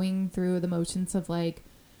of going through the motions of like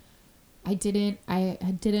I didn't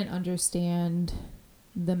understand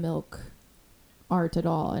the milk art at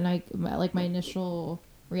all, and my initial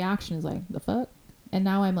reaction is like, the fuck? And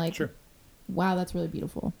now I'm like, Sure. wow, that's really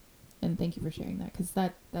beautiful, and thank you for sharing that, because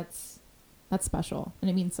that's special and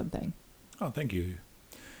it means something. Oh, thank you.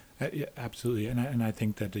 Yeah, absolutely. And I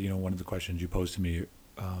think that, one of the questions you posed to me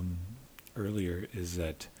earlier is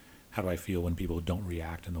that, how do I feel when people don't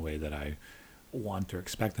react in the way that I want or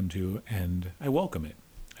expect them to? And I welcome it.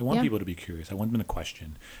 I want people to be curious. I want them to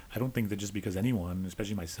question. I don't think that just because anyone,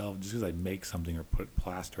 especially myself, just because I make something or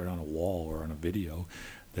plaster it on a wall or on a video,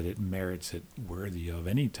 that it merits it worthy of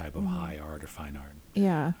any type of high art or fine art.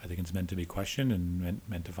 Yeah. I think it's meant to be questioned and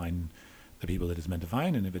meant to find the people that it's meant to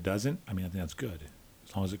find. And if it doesn't, I think that's good.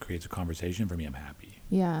 As long as it creates a conversation, for me, I'm happy.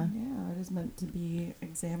 Yeah. Yeah, it is meant to be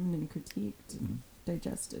examined and critiqued, and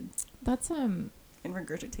digested, That's and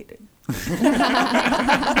regurgitated.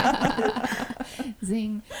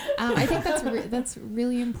 Zing. I think that's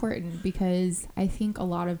really important, because I think a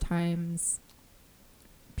lot of times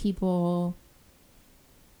people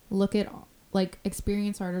look at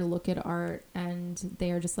experience art or look at art and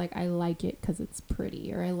they are just like, I like it because it's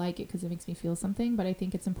pretty, or I like it because it makes me feel something. But I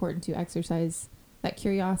think it's important to exercise that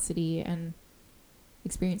curiosity and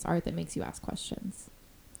experience art that makes you ask questions.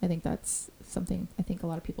 I think that's something I think a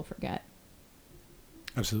lot of people forget.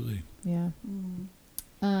 Absolutely. Yeah.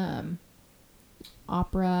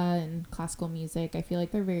 Opera and classical music, I feel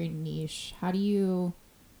like they're very niche. How do you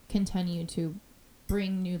continue to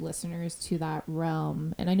bring new listeners to that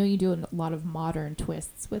realm? And I know you do a lot of modern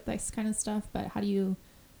twists with this kind of stuff, but how do you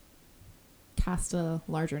cast a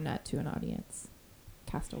larger net to an audience?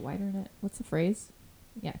 Cast a wider net? What's the phrase?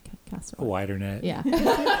 Yeah, cast A wider net. Yeah.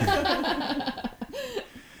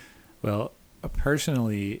 Well,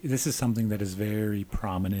 personally, this is something that is very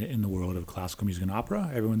prominent in the world of classical music and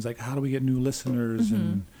opera. Everyone's like, how do we get new listeners?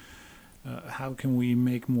 And how can we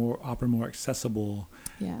make opera more accessible?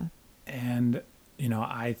 Yeah. And,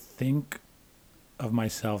 I think of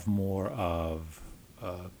myself more of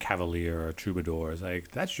cavalier or a troubadour. It's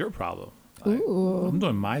like, that's your problem. Like, Ooh. I'm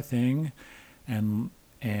doing my thing, and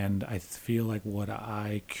I feel like what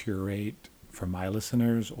I curate for my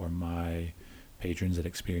listeners or my patrons that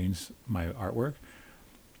experience my artwork,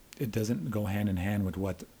 it doesn't go hand in hand with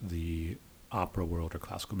what the opera world or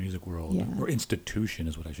classical music world or institution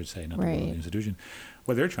is what I should say, not the world, the institution,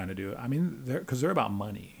 what they're trying to do. I mean, because they're about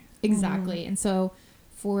money. Exactly. And so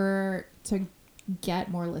to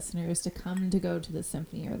get more listeners to come to go to the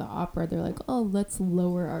symphony or the opera, they're like, oh, let's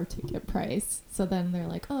lower our ticket price. So then they're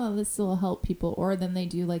like, oh, this will help people. Or then they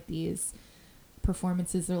do like these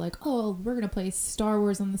performances. They're like, oh, we're going to play Star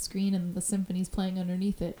Wars on the screen and the symphony's playing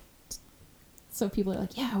underneath it. So people are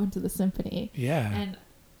like, yeah, I went to the symphony. Yeah. And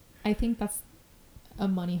I think that's a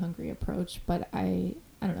money hungry approach, but I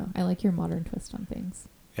don't know. I like your modern twist on things.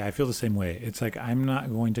 Yeah, I feel the same way. It's like, I'm not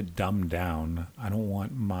going to dumb down. I don't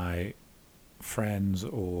want my friends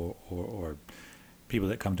or people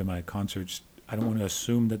that come to my concerts, I don't want to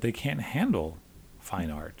assume that they can't handle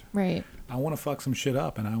fine art. Right. I want to fuck some shit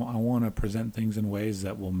up, and I want to present things in ways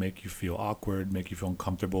that will make you feel awkward, make you feel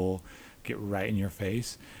uncomfortable, get right in your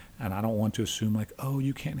face. And I don't want to assume like, oh,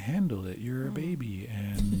 you can't handle it. You're a baby.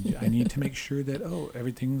 And I need to make sure that, oh,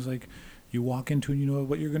 everything's like you walk into and you know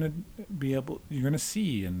what you're going to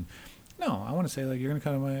see. And no, I want to say like, you're going to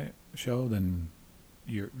come to my show, then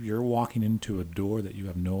you're walking into a door that you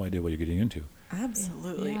have no idea what you're getting into.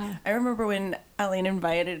 Absolutely. Yeah. I remember when Eileen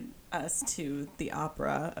invited us to the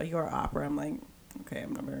opera, your opera. I'm like, okay, I've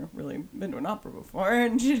never really been to an opera before.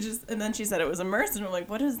 And then she said it was immersive. And I'm like,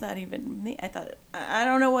 what does that even mean? I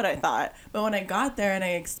don't know what I thought. But when I got there and I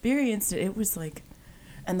experienced it, it was like,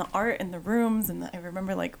 and the art in the rooms. And I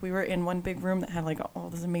remember like we were in one big room that had like all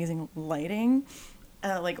this amazing lighting,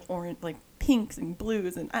 like orange, like pinks and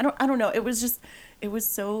blues. And I don't know. It was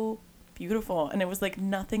so beautiful. And it was like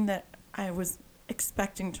nothing that I was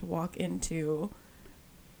expecting to walk into.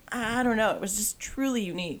 I don't know. It was just truly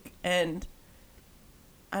unique. And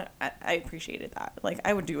I appreciated that. Like,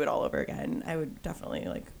 I would do it all over again. I would definitely,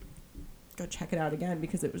 like, go check it out again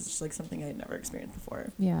because it was just, like, something I had never experienced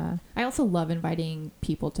before. Yeah. I also love inviting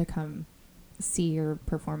people to come see your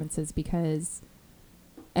performances because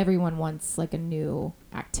everyone wants, like, a new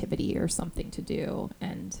activity or something to do.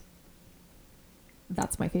 And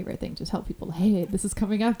that's my favorite thing, to tell people, hey, this is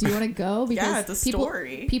coming up. Do you want to go? Because yeah, it's a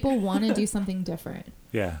story. People want to do something different.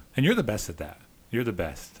 Yeah. And you're the best at that. You're the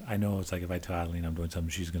best. I know it's like if I tell Adeline I'm doing something,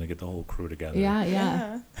 she's going to get the whole crew together.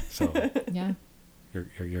 Yeah. So Yeah.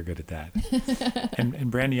 you're good at that.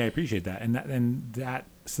 and Brandy, I appreciate that. And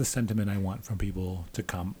that's the sentiment I want from people to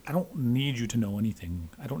come. I don't need you to know anything.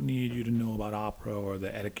 I don't need you to know about opera or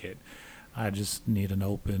the etiquette. I just need an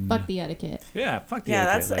open. Fuck the etiquette. Yeah, fuck the yeah,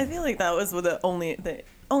 etiquette. that's. I feel like that was the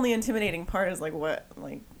only intimidating part is like why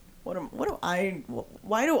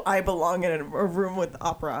do I belong in a room with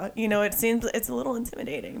opera? You know, it seems it's a little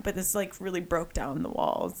intimidating, but this like really broke down the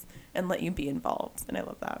walls and let you be involved, and I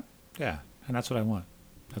love that. Yeah, and that's what I want.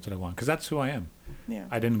 That's what I want, because that's who I am. Yeah.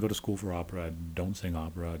 I didn't go to school for opera. I don't sing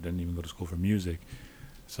opera. I didn't even go to school for music.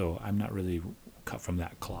 So I'm not really cut from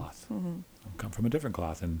that cloth. Mm-hmm. I'm cut from a different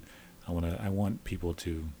cloth, and I want people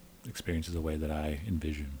to experience it the way that I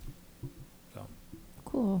envision. So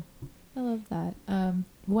Cool. I love that.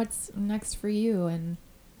 What's next for you? And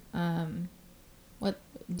what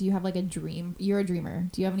do you have, like a dream? You're a dreamer.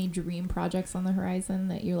 Do you have any dream projects on the horizon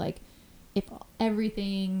that you're like, if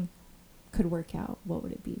everything could work out, what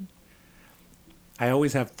would it be? I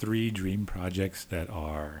always have 3 dream projects that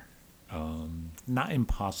are not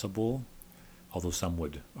impossible, although some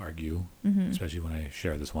would argue, especially when I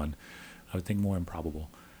share this one. I would think more improbable.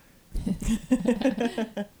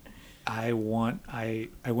 I went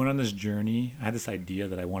on this journey. I had this idea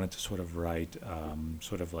that I wanted to sort of write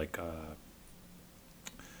sort of like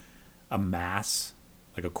a mass,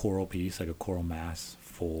 like a choral piece, like a choral mass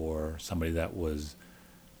for somebody that was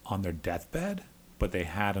on their deathbed, but they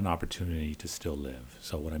had an opportunity to still live.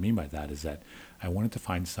 So what I mean by that is that I wanted to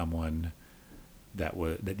find someone that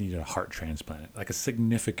needed a heart transplant, like a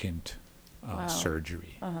significant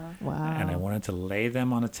surgery. Wow. And I wanted to lay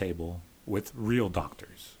them on a table with real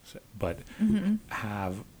doctors, but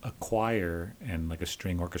have a choir and like a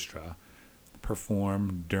string orchestra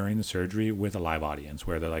perform during the surgery with a live audience,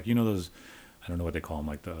 where they're like, you know, those, I don't know what they call them,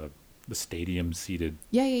 like the stadium seated.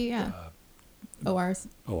 Yeah. ORs.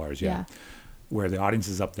 ORs, yeah. Where the audience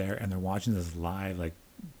is up there and they're watching this live, like,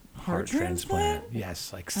 heart transplant.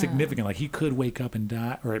 Yes, like significant. Like he could wake up and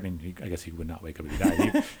die, or I mean, I guess he would not wake up if he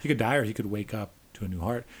died. He could die, or he could wake up to a new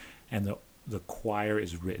heart. And the choir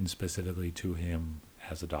is written specifically to him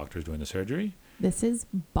as the doctor's doing the surgery. This is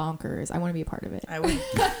bonkers. I want to be a part of it. I would.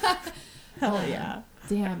 Hell yeah.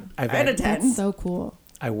 Damn. I've I had a had- 10. That's so cool.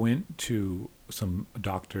 I went to some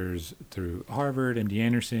doctors through Harvard, MD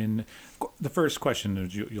Anderson. The first question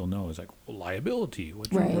is you'll know is like, well, liability. What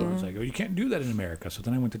Right. It's like, oh, you can't do that in America. So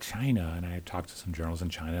then I went to China and I talked to some journalists in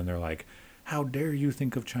China, and they're like, how dare you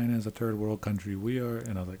think of China as a third world country? We are.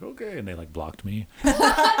 And I was like, okay. And they like blocked me.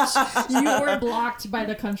 You were blocked by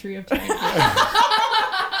the country of China.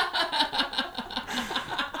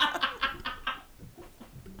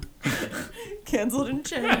 Canceled in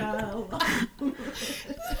China.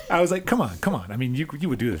 I was like, come on. I mean, you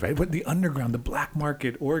would do this, right? But the underground, the black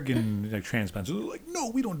market organ like transplants, they're like,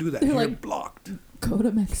 no, we don't do that. They're You're like- blocked. Go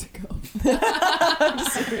to Mexico.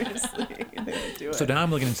 Seriously. They would do So it. now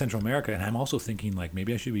I'm looking in Central America, and I'm also thinking like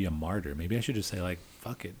maybe I should be a martyr. Maybe I should just say like,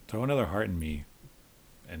 fuck it, throw another heart in me.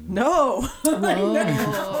 And No. Whoa.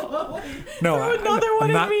 no, throw another one I'm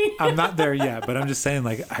in not, me. I'm not there yet, but I'm just saying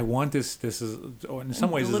like I want this. This is in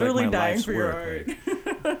some ways Literally it's like my dying life's for your work.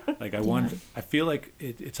 art. Like I want. I feel like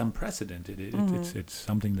it's unprecedented. It's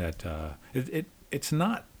something that it's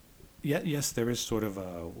not. Yes, there is sort of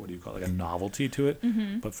a what do you call it, like a novelty to it.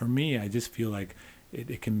 Mm-hmm. But for me, I just feel like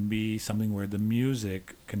it can be something where the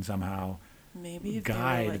music can somehow. Maybe if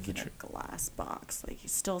Guide they were like the in a glass box, like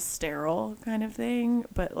still sterile kind of thing,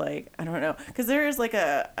 but like I don't know, because there is like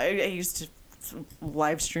I used to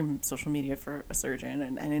live stream social media for a surgeon,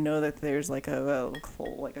 and I know that there's like a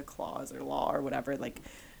clause or law or whatever, like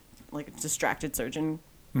a distracted surgeon,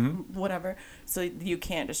 Mhm. whatever. So you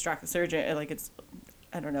can't distract the surgeon. Like it's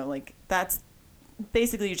I don't know, like that's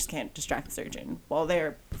basically you just can't distract the surgeon while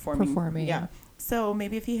they're performing. Yeah. So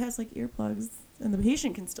maybe if he has like earplugs and the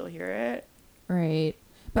patient can still hear it. Right.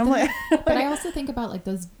 I'm like, But I also think about like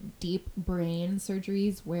those deep brain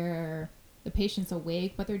surgeries where the patient's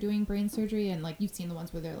awake but they're doing brain surgery, and like you've seen the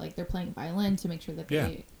ones where they're playing violin to make sure that Yeah.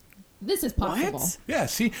 this is possible. What? Yeah,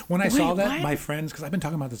 see, when I saw Wait, that, what? my friends, because I've been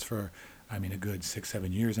talking about this for, I mean, a good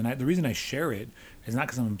 6-7 years, and the reason I share it is not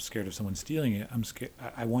because I'm scared of someone stealing it. I'm scared.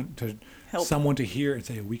 I want to Help. someone to hear and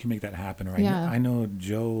say, we can make that happen. Or Yeah. I know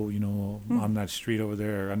Joe, on that street over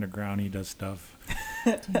there, underground, he does stuff.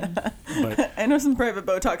 But I know some private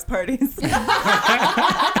Botox parties.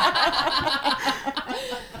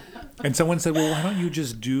 and someone said, well, why don't you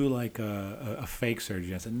just do like a fake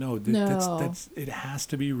surgery? I said, no, No. that's it has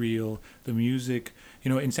to be real. The music,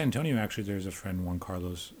 in San Antonio, actually, there's a friend, Juan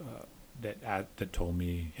Carlos, that told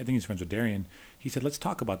me, I think he's friends with Darian. He said, let's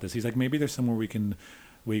talk about this. He's like, maybe there's somewhere we can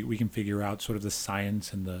figure out sort of the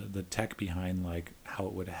science and the tech behind like how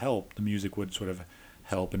it would help. The music would sort of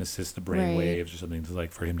help and assist the brain Right. waves or something to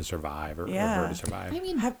like for him to survive or Yeah. her to survive. I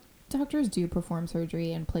mean, doctors do perform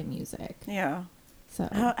surgery and play music. Yeah. So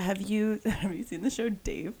Have you seen the show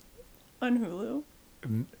Dave on Hulu?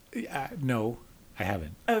 No, I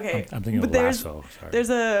haven't. Okay, I'm thinking but of there's Lasso. Sorry. there's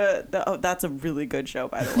that's a really good show,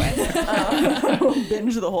 by the way.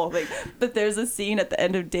 Binge the whole thing. But there's a scene at the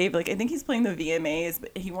end of Dave, like I think he's playing the VMAs,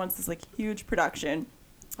 but he wants this like huge production.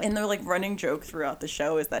 And the like running joke throughout the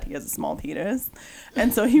show is that he has a small penis,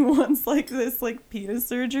 and so he wants like this like penis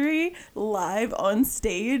surgery live on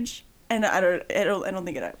stage. And I don't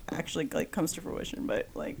think it actually like comes to fruition, but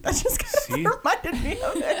like that just kind See? of reminded me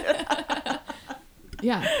of it.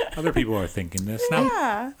 yeah. Other people are thinking this. Now,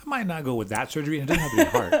 Yeah. I might not go with that surgery. It doesn't have to be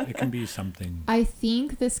heart. It can be something. I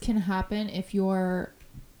think this can happen if your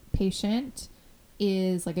patient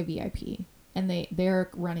is like a VIP and they're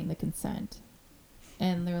running the consent,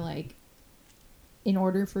 and they're like, in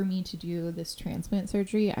order for me to do this transplant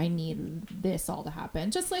surgery, I need this all to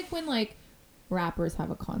happen. Just like when like rappers have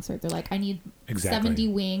a concert, they're like, I need Exactly. 70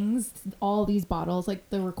 wings, all these bottles, like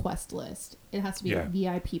the request list. It has to be Yeah. a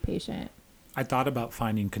VIP patient. I thought about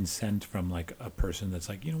finding consent from like a person that's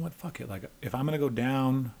like, you know what, fuck it. Like if I'm gonna go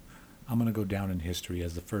down, I'm gonna go down in history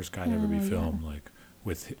as the first guy to ever be Oh, yeah. filmed, like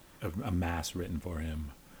with a mass written for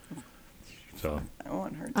him. So I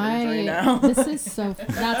want her surgery now. This is so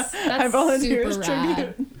that's I volunteer super as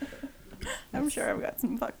rad. tribute. I'm sure I've got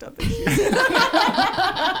some fucked up issues.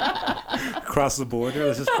 cross the border.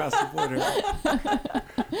 Let's just cross the border.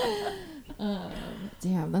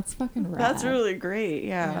 Damn, that's fucking rad. That's really great.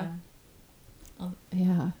 Yeah.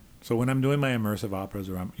 Yeah. So when I'm doing my immersive operas,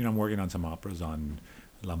 or I'm working on some operas on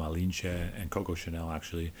La Malinche and Coco Chanel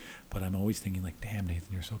actually, but I'm always thinking like, damn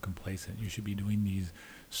Nathan, you're so complacent. You should be doing these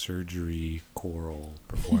surgery choral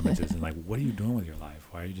performances. And like, what are you doing with your life?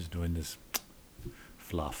 Why are you just doing this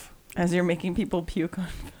fluff? As you're making people puke on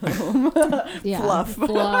film. Yeah. Fluff.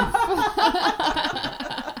 Fluff.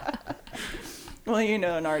 Well,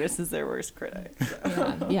 an artist is their worst critic.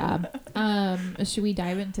 So. Yeah. Should we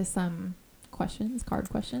dive into some card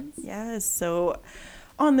questions? Yes. So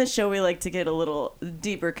on this show, we like to get a little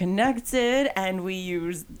deeper connected, and we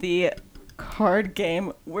use the card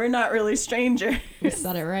game We're Not Really Strangers. We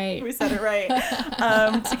said it right. We said it right.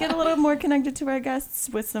 To get a little more connected to our guests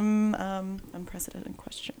with some unprecedented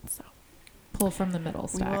questions. So Pull from the middle we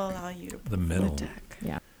stack. will allow you to pull The from middle. deck.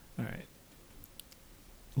 Yeah. All right.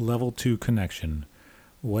 Level 2 connection.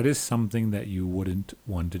 What is something that you wouldn't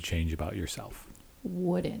want to change about yourself?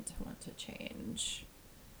 Wouldn't want to change.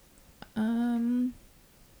 I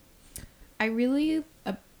really,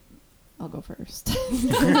 I'll go first.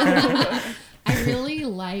 I really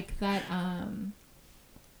like that.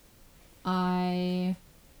 I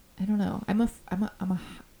don't know. I'm a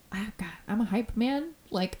hype man.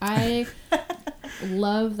 Like I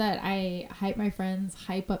love that I hype my friends,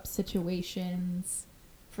 hype up situations.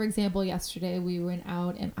 For example, yesterday we went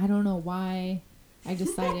out and I don't know why I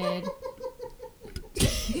decided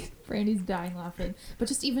Brandy's dying laughing. But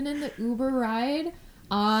just even in the Uber ride,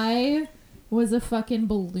 I was a fucking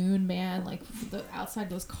balloon man, like outside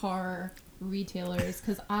those car retailers,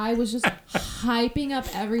 because I was just hyping up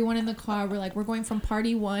everyone in the car. We're going from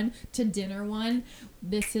party 1 to dinner 1.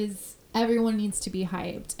 Everyone needs to be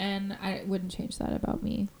hyped, and I wouldn't change that about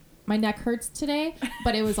me. My neck hurts today,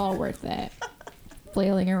 but it was all worth it.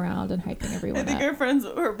 Flailing around and hyping everyone I think up.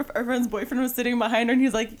 our friend's boyfriend was sitting behind her, and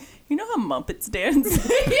he's like, "You know how Muppets dance?"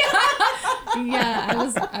 Yeah, I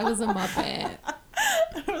was a Muppet.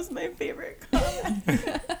 That was my favorite comment.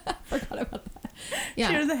 Forgot about that. Yeah.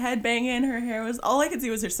 She was a headbang in. Her hair was, all I could see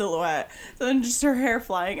was her silhouette. So then just her hair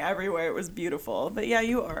flying everywhere. It was beautiful. But yeah,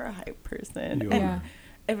 you are a hype person. You And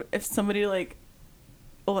are. if somebody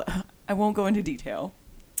well, I won't go into detail,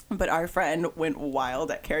 but our friend went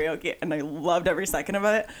wild at karaoke, and I loved every second of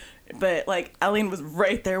it. But Eileen was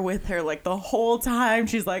right there with her the whole time.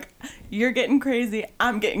 She's like, "You're getting crazy,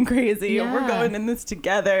 I'm getting crazy, and we're Yeah. going in this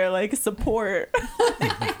together, support."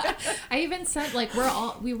 I even said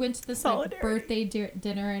we went to this Solidarity. birthday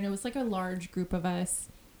dinner, and it was a large group of us,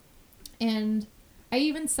 and I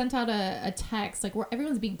even sent out a text where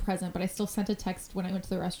everyone's being present, but I still sent a text when I went to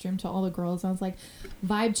the restroom to all the girls. I was like,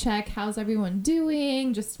 vibe check, how's everyone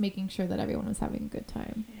doing? Just making sure that everyone was having a good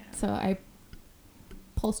time. Yeah. So I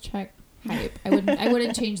pulse check, hype. I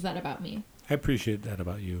wouldn't change that about me. I appreciate that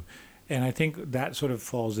about you. And I think that sort of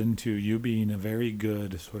falls into you being a very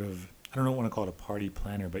good sort of, I don't want to call it a party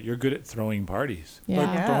planner, but you're good at throwing parties. Yeah. Or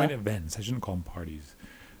Yeah. throwing events. I shouldn't call them parties.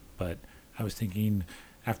 But I was thinking,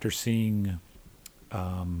 after seeing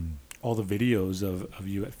all the videos of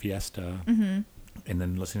you at Fiesta and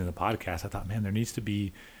then listening to the podcast, I thought, man, there needs to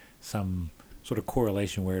be some sort of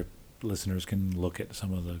correlation where listeners can look at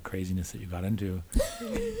some of the craziness that you got into.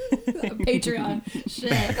 Patreon.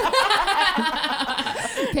 Shit.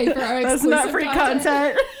 Pay for our That's exclusive not free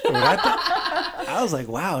content. But I was like,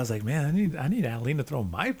 wow. I was like, man, I need Adeline to throw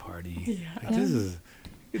my party. Yeah. This is,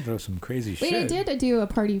 you can throw some crazy Wait, shit. I did do a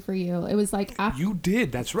party for you. It was after. You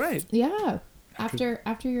did. That's right. Yeah. After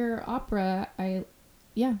your opera,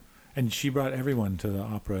 And she brought everyone to the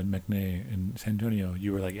opera in McNay in San Antonio.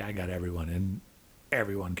 You were like, yeah, I got everyone. And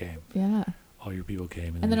everyone came. Yeah. All your people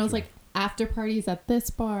came. And then I was like, after parties at this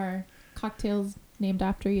bar, cocktails named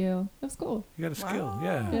after you. It was cool. you got a skill. Wow.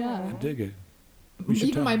 Yeah. Yeah. I dig it. We should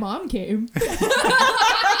Even talk. my mom came.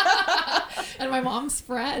 And my mom's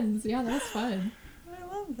friends. Yeah, that was fun. I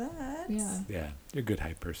love that. Yeah. Yeah. You're a good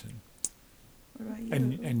hype person. What about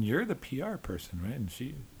you? And you're the PR person, right? And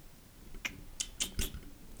she,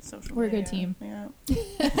 Social We're a good media. team. Yeah.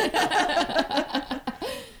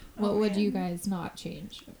 What Oh, would you man. guys not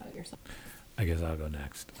change about yourself? I guess I'll go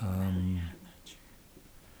next.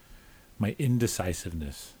 My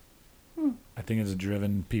indecisiveness. I think it's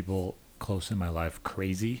driven people close in my life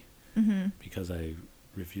crazy because I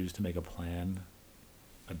refuse to make a plan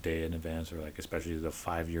a day in advance, or especially the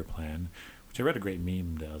 5-year plan, which I read a great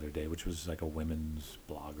meme the other day, which was a women's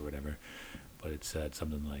blog or whatever, but it said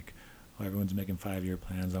something like, oh, everyone's making 5-year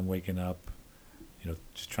plans. I'm waking up,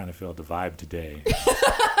 just trying to feel the vibe today.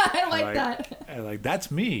 I like that. And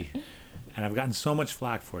that's me. And I've gotten so much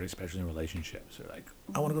flack for it, especially in relationships. They're like,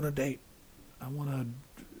 I want to go on a date.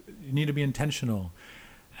 You need to be intentional.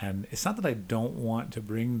 And it's not that I don't want to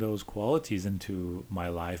bring those qualities into my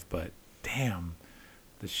life, but damn,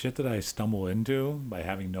 the shit that I stumble into by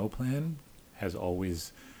having no plan has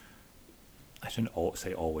always, I shouldn't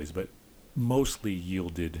say always, but mostly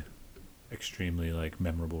yielded extremely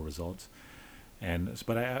memorable results.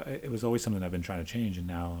 But it was always something I've been trying to change. And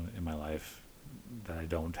now in my life that I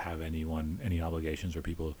don't have any obligations or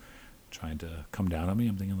people trying to come down on me,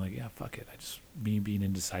 I'm thinking yeah, fuck it. Me being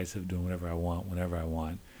indecisive, doing whatever I want, whenever I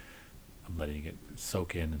want. I'm letting it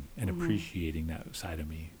soak in and appreciating that side of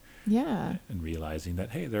me. Yeah. and realizing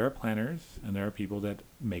that, hey, there are planners and there are people that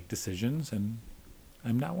make decisions, and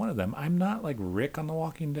I'm not one of them. I'm not like Rick on The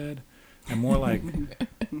Walking Dead. I'm more like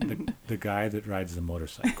the guy that rides the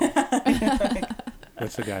motorcycle.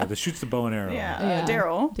 That's the guy that shoots the bow and arrow. Yeah,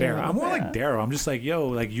 Daryl. Daryl. I'm more like Daryl. I'm just like, yo,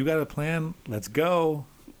 like, you got a plan? Let's go.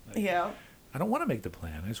 Like, Yeah. I don't want to make the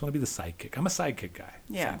plan. I just want to be the sidekick. I'm a sidekick guy.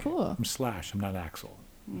 Yeah. Cool. I'm Slash. I'm not Axel.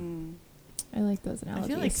 I like those I analogies.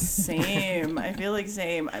 feel like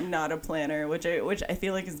same. I'm not a planner, which I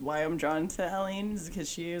feel like is why I'm drawn to Eileen, is because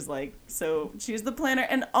she's the planner,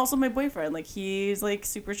 and also my boyfriend, like, he's like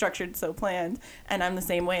super structured, so planned, and I'm the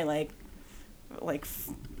same way, like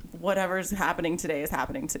whatever's happening today is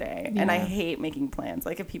happening today. And I hate making plans.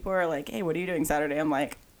 Like, if people are like, hey, what are you doing Saturday? I'm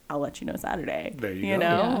like, I'll let you know Saturday. There you you go.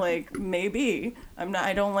 know, Yeah. like, maybe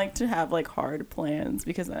I don't like to have like hard plans,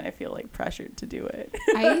 because then I feel like pressured to do it.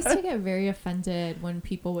 I used to get very offended when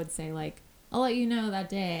people would say, like, I'll let you know that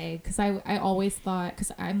day. Because I always thought,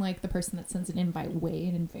 because I'm like the person that sends an invite way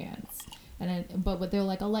in advance. But what they're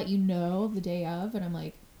like, I'll let you know the day of. And I'm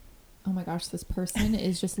like, oh my gosh, this person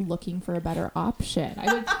is just looking for a better option.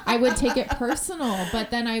 I would take it personal.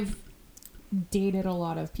 But then I've dated a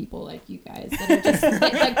lot of people like you guys that are just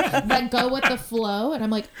that go with the flow. And I'm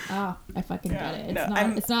like, I fucking get it.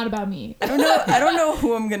 It's not about me. I don't know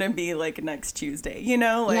who I'm gonna be like next Tuesday. You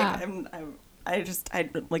know, like, I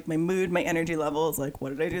like, my mood, my energy levels. Like, what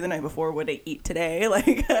did I do the night before? What did I eat today?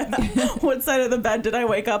 Like, what side of the bed did I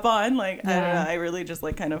wake up on? Like, I don't know. I really just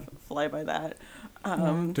like kind of fly by that.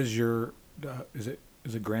 Does your is it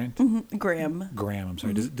Grant? Graham. I'm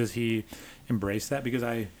sorry. Does he embrace that? Because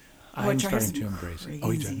I'm starting to embrace it.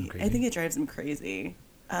 Oh, he drives him crazy. I think it drives him crazy.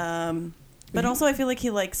 But also, I feel like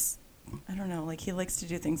he likes. I don't know. Like, he likes to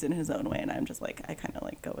do things in his own way, and I'm just like, I kind of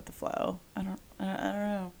like go with the flow. I don't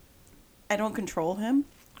know. I don't control him.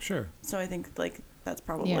 Sure. So I think like that's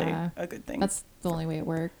probably a good thing. That's the only way it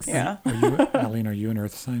works. Yeah. Are you, Eileen? Are you an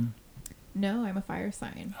Earth sign? No, I'm a fire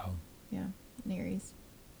sign. Oh. Yeah. An Aries.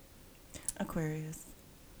 Aquarius.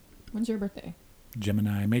 When's your birthday?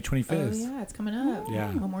 Gemini, May 25th. Oh, yeah. It's coming up.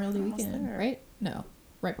 Yeah. Memorial Day Almost weekend, there. right? No.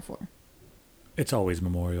 Right before. It's always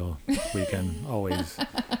Memorial weekend. Always.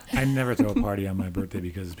 I never throw a party on my birthday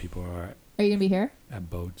because people are Are you going to be here? at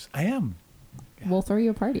boats. I am. Yeah. We'll throw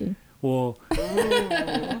you a party. Well,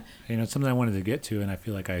 it's something I wanted to get to, and I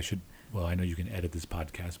feel like I should. Well, I know you can edit this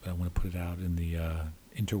podcast, but I want to put it out in the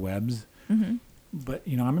interwebs. Mm-hmm. But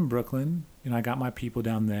I'm in Brooklyn. I got my people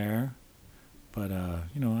down there. But I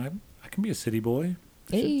can be a city boy.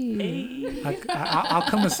 Hey. I'll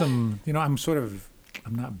come with some.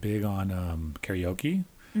 I'm not big on karaoke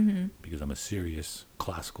because I'm a serious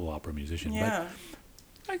classical opera musician. Yeah.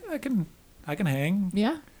 But I can hang.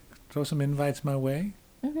 Yeah. Throw some invites my way.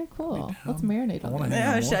 Okay, cool. down. Let's marinate I on wanna that.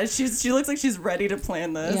 hang Yeah, out more. she looks like she's ready to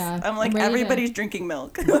plan this. Yeah, I'm like, I'm ready everybody's drinking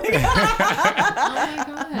milk. Oh my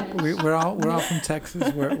god. We're all from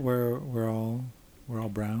Texas. We're all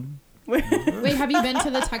brown. Wait, have you been to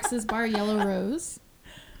the Texas bar Yellow Rose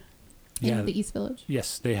in Yeah. the East Village?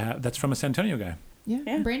 Yes, they have. That's from a San Antonio guy. Yeah.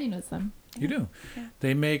 Yeah. Brandy knows them. You do. Yeah.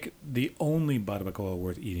 They make the only barbacoa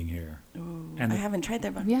worth eating here. Ooh, And I the- haven't tried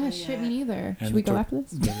that before. Yeah, yet. shit, me neither. And Should we the go tor- after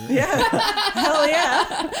this? Yeah. Hell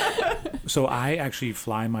yeah. So I actually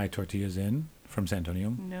fly my tortillas in from San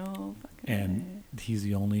Antonio, No fucking and he's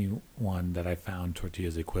the only one that I found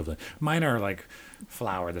tortillas equivalent. Mine are like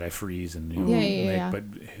flour that I freeze and Yeah, yeah, make, yeah. but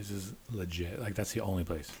his is legit. Like, that's the only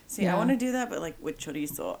place. See, Yeah. I want to do that, but like with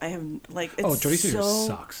chorizo. I have like it's Chorizo here so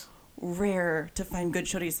sucks. rare to find good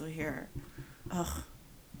chorizo here. Ugh,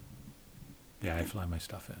 Yeah, I fly my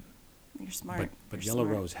stuff in. you're smart. But You're Yellow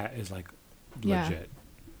smart. Rose is like Yeah. legit.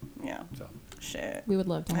 Yeah. So Shit. We would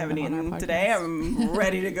love to I have haven't them on our eaten podcast. today. I'm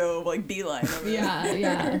ready to go like beeline. Over there. Yeah,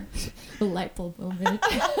 yeah. The light bulb moment.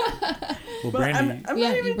 well, But Brandy. I'm Yeah,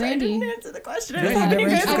 not even. I Brandy. didn't answer the question. Yeah, I'm you talking to you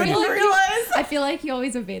never guys. answered I the didn't question. realize. I feel like you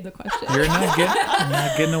always evade the question. You're not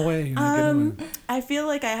getting away. You're not getting away. I feel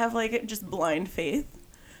like I have like just blind faith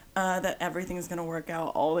that everything's gonna work out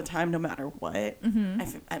all the time, no matter what. Mm-hmm.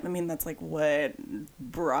 I mean, that's like what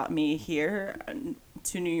brought me here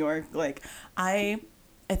to New York. Like I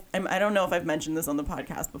don't know if I've mentioned this on the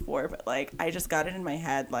podcast before, but like I just got it in my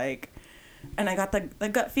head, like, and I got the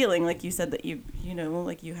gut feeling, like you said that you know,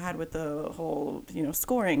 like you had with the whole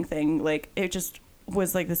scoring thing. Like it just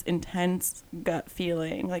was like this intense gut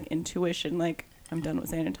feeling, like intuition, like I'm done with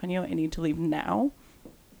San Antonio. I need to leave now.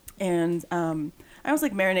 And I was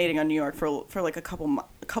like marinating on New York for like a couple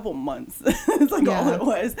months. It's like all Yeah. it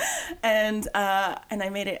was, and I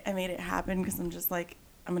made it happen because I'm just like,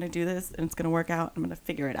 I'm gonna do this and it's gonna work out. I'm gonna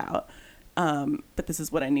figure it out. But this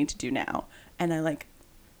is what I need to do now. And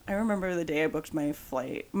I I remember the day I booked my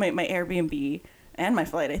flight, my Airbnb and my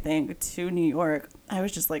flight, I think, to New York. I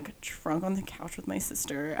was just like drunk on the couch with my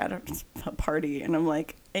sister at a party, and I'm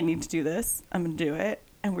like, I need to do this. I'm gonna do it.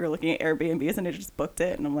 And we were looking at Airbnbs, and I just booked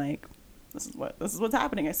it, and I'm like, this is what's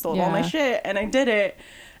happening. I sold all my shit, and I did it.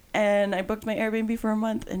 And I booked my Airbnb for a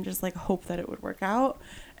month and just like hope that it would work out.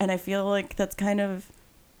 And I feel like that's kind of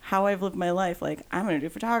how I've lived my life. Like, I'm going to do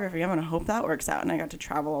photography. I'm going to hope that works out. And I got to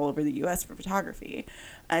travel all over the US for photography.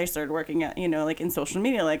 I started working at, like in social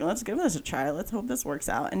media, like, let's give this a try. Let's hope this works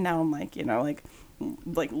out. And now I'm like,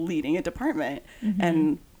 like leading a department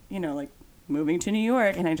and, like moving to New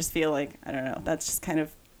York. And I just feel like, I don't know, that's just kind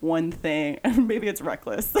of one thing. Maybe it's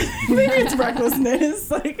reckless. Maybe it's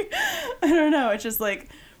recklessness. Like, I don't know. It's just like,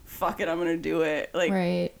 fuck it, I'm gonna do it. Like,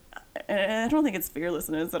 right. And I don't think it's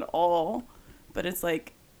fearlessness at all, but it's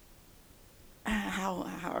like, how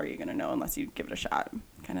are you gonna know unless you give it a shot,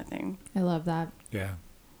 kind of thing. I love that. Yeah,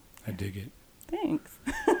 I dig it. Thanks.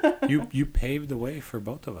 You paved the way for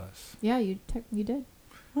both of us. Yeah, you did.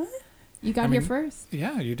 What? You got here first.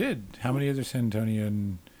 Yeah, you did. How many other San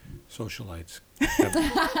Antonian socialites have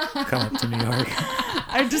come up to New York?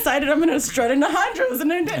 I decided I'm gonna strut into hydros,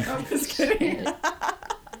 and I did. I'm just kidding.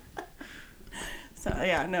 So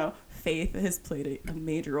yeah, no, faith has played a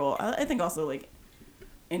major role. I think also like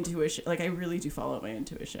intuition. Like, I really do follow my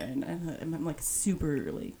intuition, and I'm like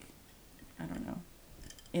super like, I don't know,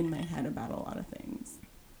 in my head about a lot of things.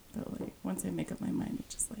 But like once I make up my mind,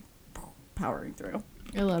 it's just like powering through.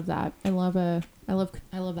 I love that. I love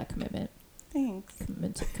that commitment. Thanks.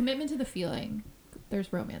 Commitment to the feeling.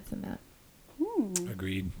 There's romance in that.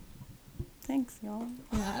 Agreed. Thanks, y'all.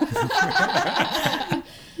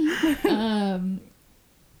 Yeah.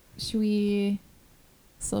 Should we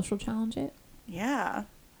social challenge it? Yeah.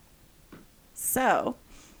 So,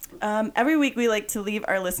 every week we like to leave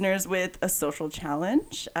our listeners with a social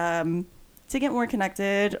challenge to get more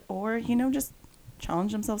connected, or, just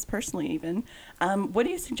challenge themselves personally even. What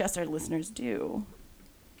do you suggest our listeners do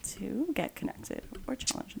to get connected or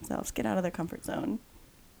challenge themselves, get out of their comfort zone?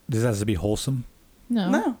 Does that have to be wholesome?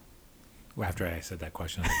 No. Well, after I said that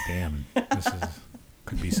question, I was like, damn,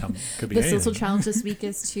 could be The anything. social challenge this week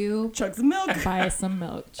is to Chug some milk. buy some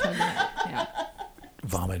milk. Chug milk. Yeah.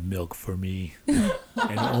 Vomit milk for me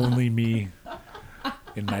and only me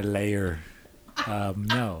in my lair.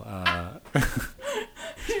 No.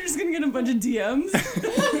 You're just going to get a bunch of DMs.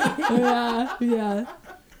 Yeah.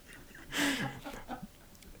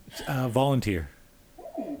 Volunteer.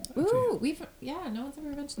 Ooh, no one's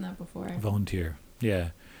ever mentioned that before. Volunteer. Yeah.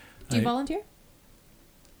 Do you volunteer?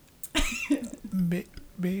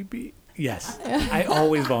 Maybe. Yes. I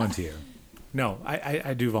always volunteer. No,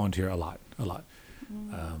 I do volunteer a lot.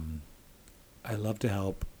 I love to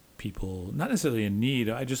help people, not necessarily in need.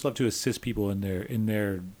 I just love to assist people in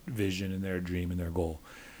their vision, in their dream, in their goal.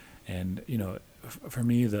 And for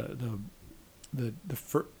me, the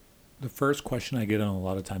first question I get on a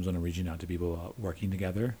lot of times when I'm reaching out to people about working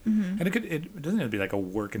together, and it doesn't have to be like a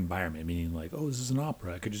work environment, meaning like, oh, this is an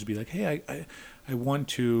opera. It could just be like, hey, I want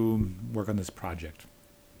to work on this project.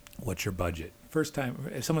 What's your budget? First time,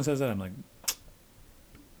 if someone says that, I'm like,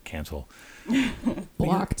 cancel.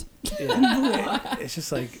 Blocked. Yeah. It's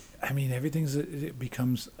just like, I mean, it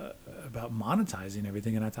becomes about monetizing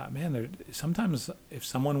everything. And I thought, man, sometimes if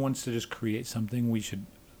someone wants to just create something,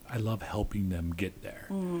 I love helping them get there.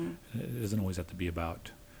 It doesn't always have to be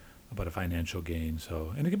about a financial gain.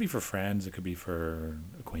 So, and it could be for friends, it could be for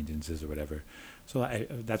acquaintances or whatever. So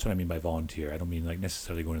that's what I mean by volunteer. I don't mean like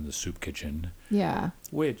necessarily going to the soup kitchen. Yeah.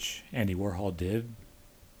 Which Andy Warhol did,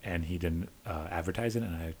 and he didn't advertise it,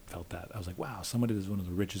 and I felt that. I was like, wow, somebody that's one of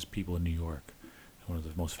the richest people in New York, one of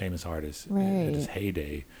the most famous artists at his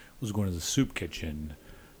heyday, was going to the soup kitchen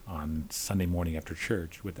on Sunday morning after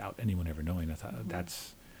church without anyone ever knowing. I thought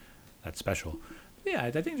that's special. But yeah,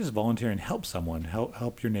 I think just volunteer and help someone,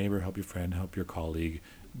 help your neighbor, help your friend, help your colleague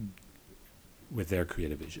with their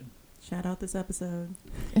creative vision. Shout out this episode.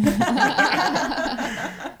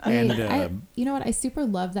 And you know what? I super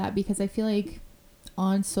love that, because I feel like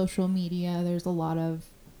on social media, there's a lot of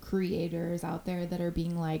creators out there that are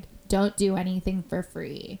being like, don't do anything for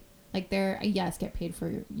free. Like, get paid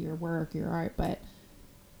for your work, your art, but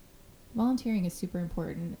volunteering is super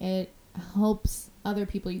important. It helps other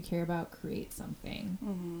people you care about create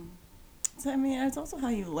something. So, I mean, it's also how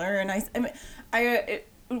you learn.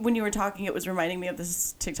 When you were talking, it was reminding me of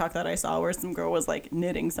this TikTok that I saw where some girl was like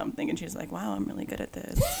knitting something, and she's like, wow, I'm really good at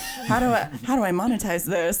this. How do I monetize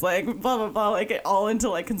this? Like, blah, blah, blah, like all into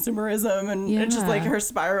like consumerism, and it's just like her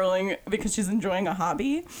spiraling because she's enjoying a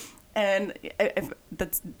hobby. And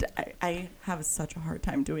I have such a hard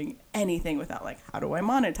time doing anything without like, how do I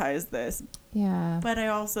monetize this? Yeah. But I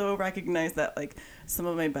also recognize that like some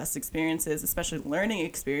of my best experiences, especially learning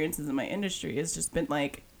experiences in my industry, has just been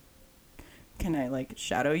like, can I like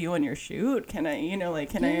shadow you on your shoot? Can I,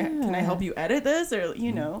 can I help you edit this? Or,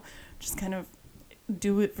 just kind of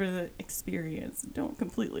do it for the experience. Don't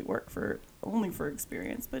completely work only for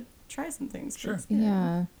experience, but try some things. Sure.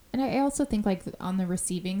 Yeah. And I also think like on the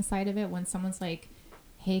receiving side of it, when someone's like,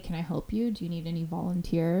 hey, can I help you? Do you need any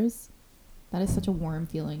volunteers? That is such a warm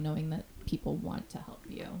feeling knowing that people want to help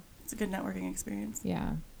you. It's a good networking experience.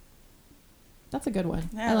 Yeah. That's a good one.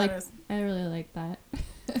 Yeah, I really like that.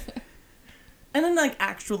 And then like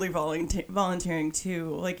actually volunteering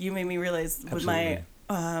too. Like you made me realize with my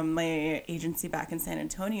my agency back in San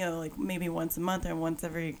Antonio, like maybe once a month or once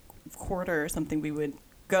every quarter or something, we would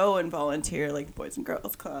go and volunteer like the Boys and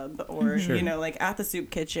Girls Club or like at the soup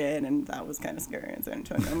kitchen, and that was kind of scary in San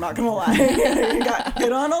Antonio. I'm not gonna lie. You got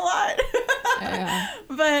hit on a lot. Yeah.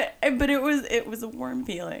 But it was a warm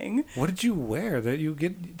feeling. What did you wear that you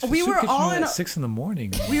get to We soup were kitchen all at in 6 in the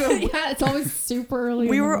morning? Yeah, it's always super early.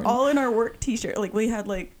 We were all in our work t-shirt. Like we had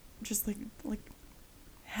like just like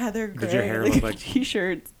heather gray Did your hair look like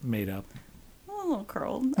t-shirts made up? a little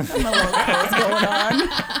curled. I got my little curls going on.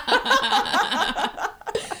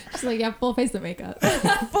 Just like, yeah, full face of makeup.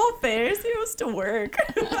 Full face. It was to work.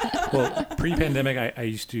 Well, pre-pandemic, I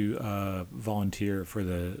used to volunteer for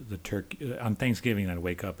the turkey on Thanksgiving. I'd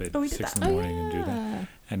wake up at 6 in the morning and do that.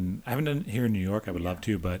 And I haven't done it here in New York. I would love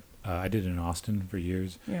to, but I did it in Austin for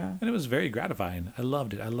years. Yeah. And it was very gratifying. I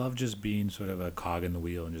loved it. I love just being sort of a cog in the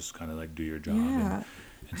wheel and just kind of like do your job and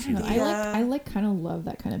see the I kind of love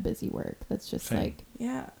that kind of busy work. That's just Same. like,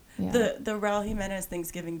 Yeah. yeah. The Raul Jimenez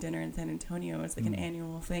Thanksgiving dinner in San Antonio is like an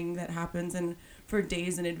annual thing that happens, and for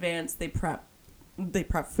days in advance they prep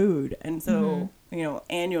food, and so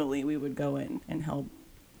annually we would go in and help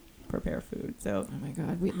prepare food. So oh my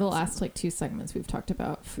god, the last like 2 segments we've talked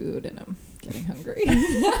about food, and I'm getting hungry.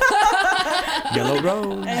 Yellow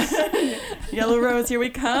Rose. Yellow Rose, here we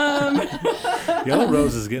come. Yellow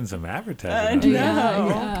Rose is getting some advertising.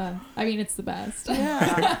 Yeah. I mean, it's the best.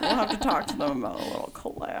 Yeah, we'll have to talk to them about a little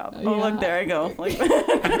collab. Oh, Yeah. look, there I go. Like,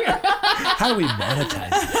 How do we monetize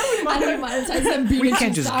this? How do we monetize them bean We and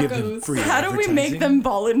can't cheese just give them tacos? free how do we make advertising. them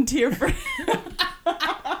volunteer for?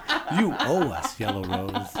 You owe us, Yellow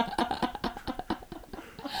Rose.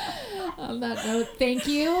 On that note, thank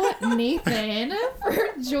you, Nathan, for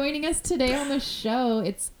joining us today on the show.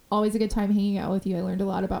 It's always a good time hanging out with you. I learned a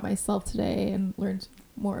lot about myself today and learned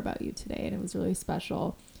more about you today, and it was really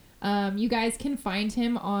special. You guys can find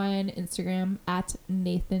him on Instagram at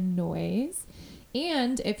Nathan Noyes.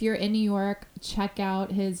 And if you're in New York, check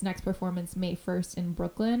out his next performance May 1st in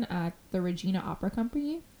Brooklyn at the Regina Opera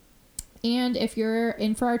Company. And if you're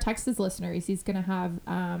in for our Texas listeners, he's going to have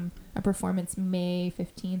a performance May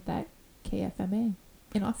 15th at KFMA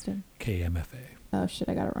in Austin. KMFA. Oh, shit,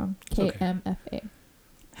 I got it wrong. Okay. KMFA.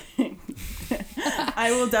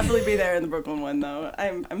 I will definitely be there in the Brooklyn one, though.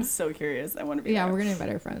 I'm so curious. I want to be Yeah, there. we're going to invite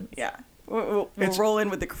our friends. Yeah. We'll roll in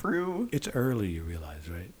with the crew. It's early, you realize,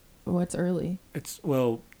 right? What's early?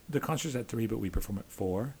 The concert's at 3, but we perform at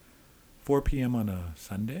 4 p.m. on a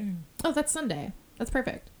Sunday. Oh, that's Sunday. That's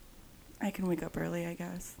perfect. I can wake up early, I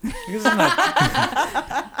guess. Because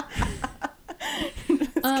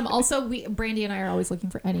it's not, Also, Brandy and I are always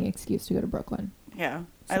looking for any excuse to go to Brooklyn. Yeah.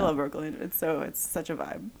 I So. love Brooklyn. It's such a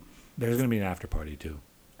vibe. there's going to be an after party, too.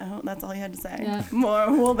 Oh, that's all you had to say. Yeah.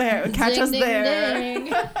 More. We'll catch us Ding, there. ding,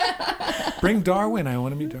 ding. Bring Darwin. I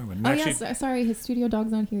want to meet Darwin. Oh, yes. Sorry, his studio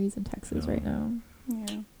dog's not here. He's in Texas right now.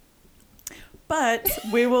 Yeah. But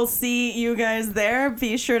we will see you guys there.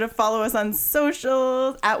 Be sure to follow us on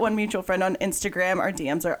socials at One Mutual Friend on Instagram. Our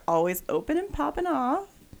DMs are always open and popping off.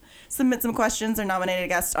 Submit some questions or nominate a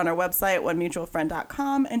guest on our website,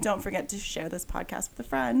 onemutualfriend.com. And don't forget to share this podcast with a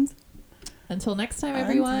friend. Until next time,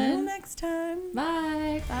 everyone. Until next time.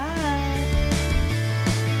 Bye. Bye.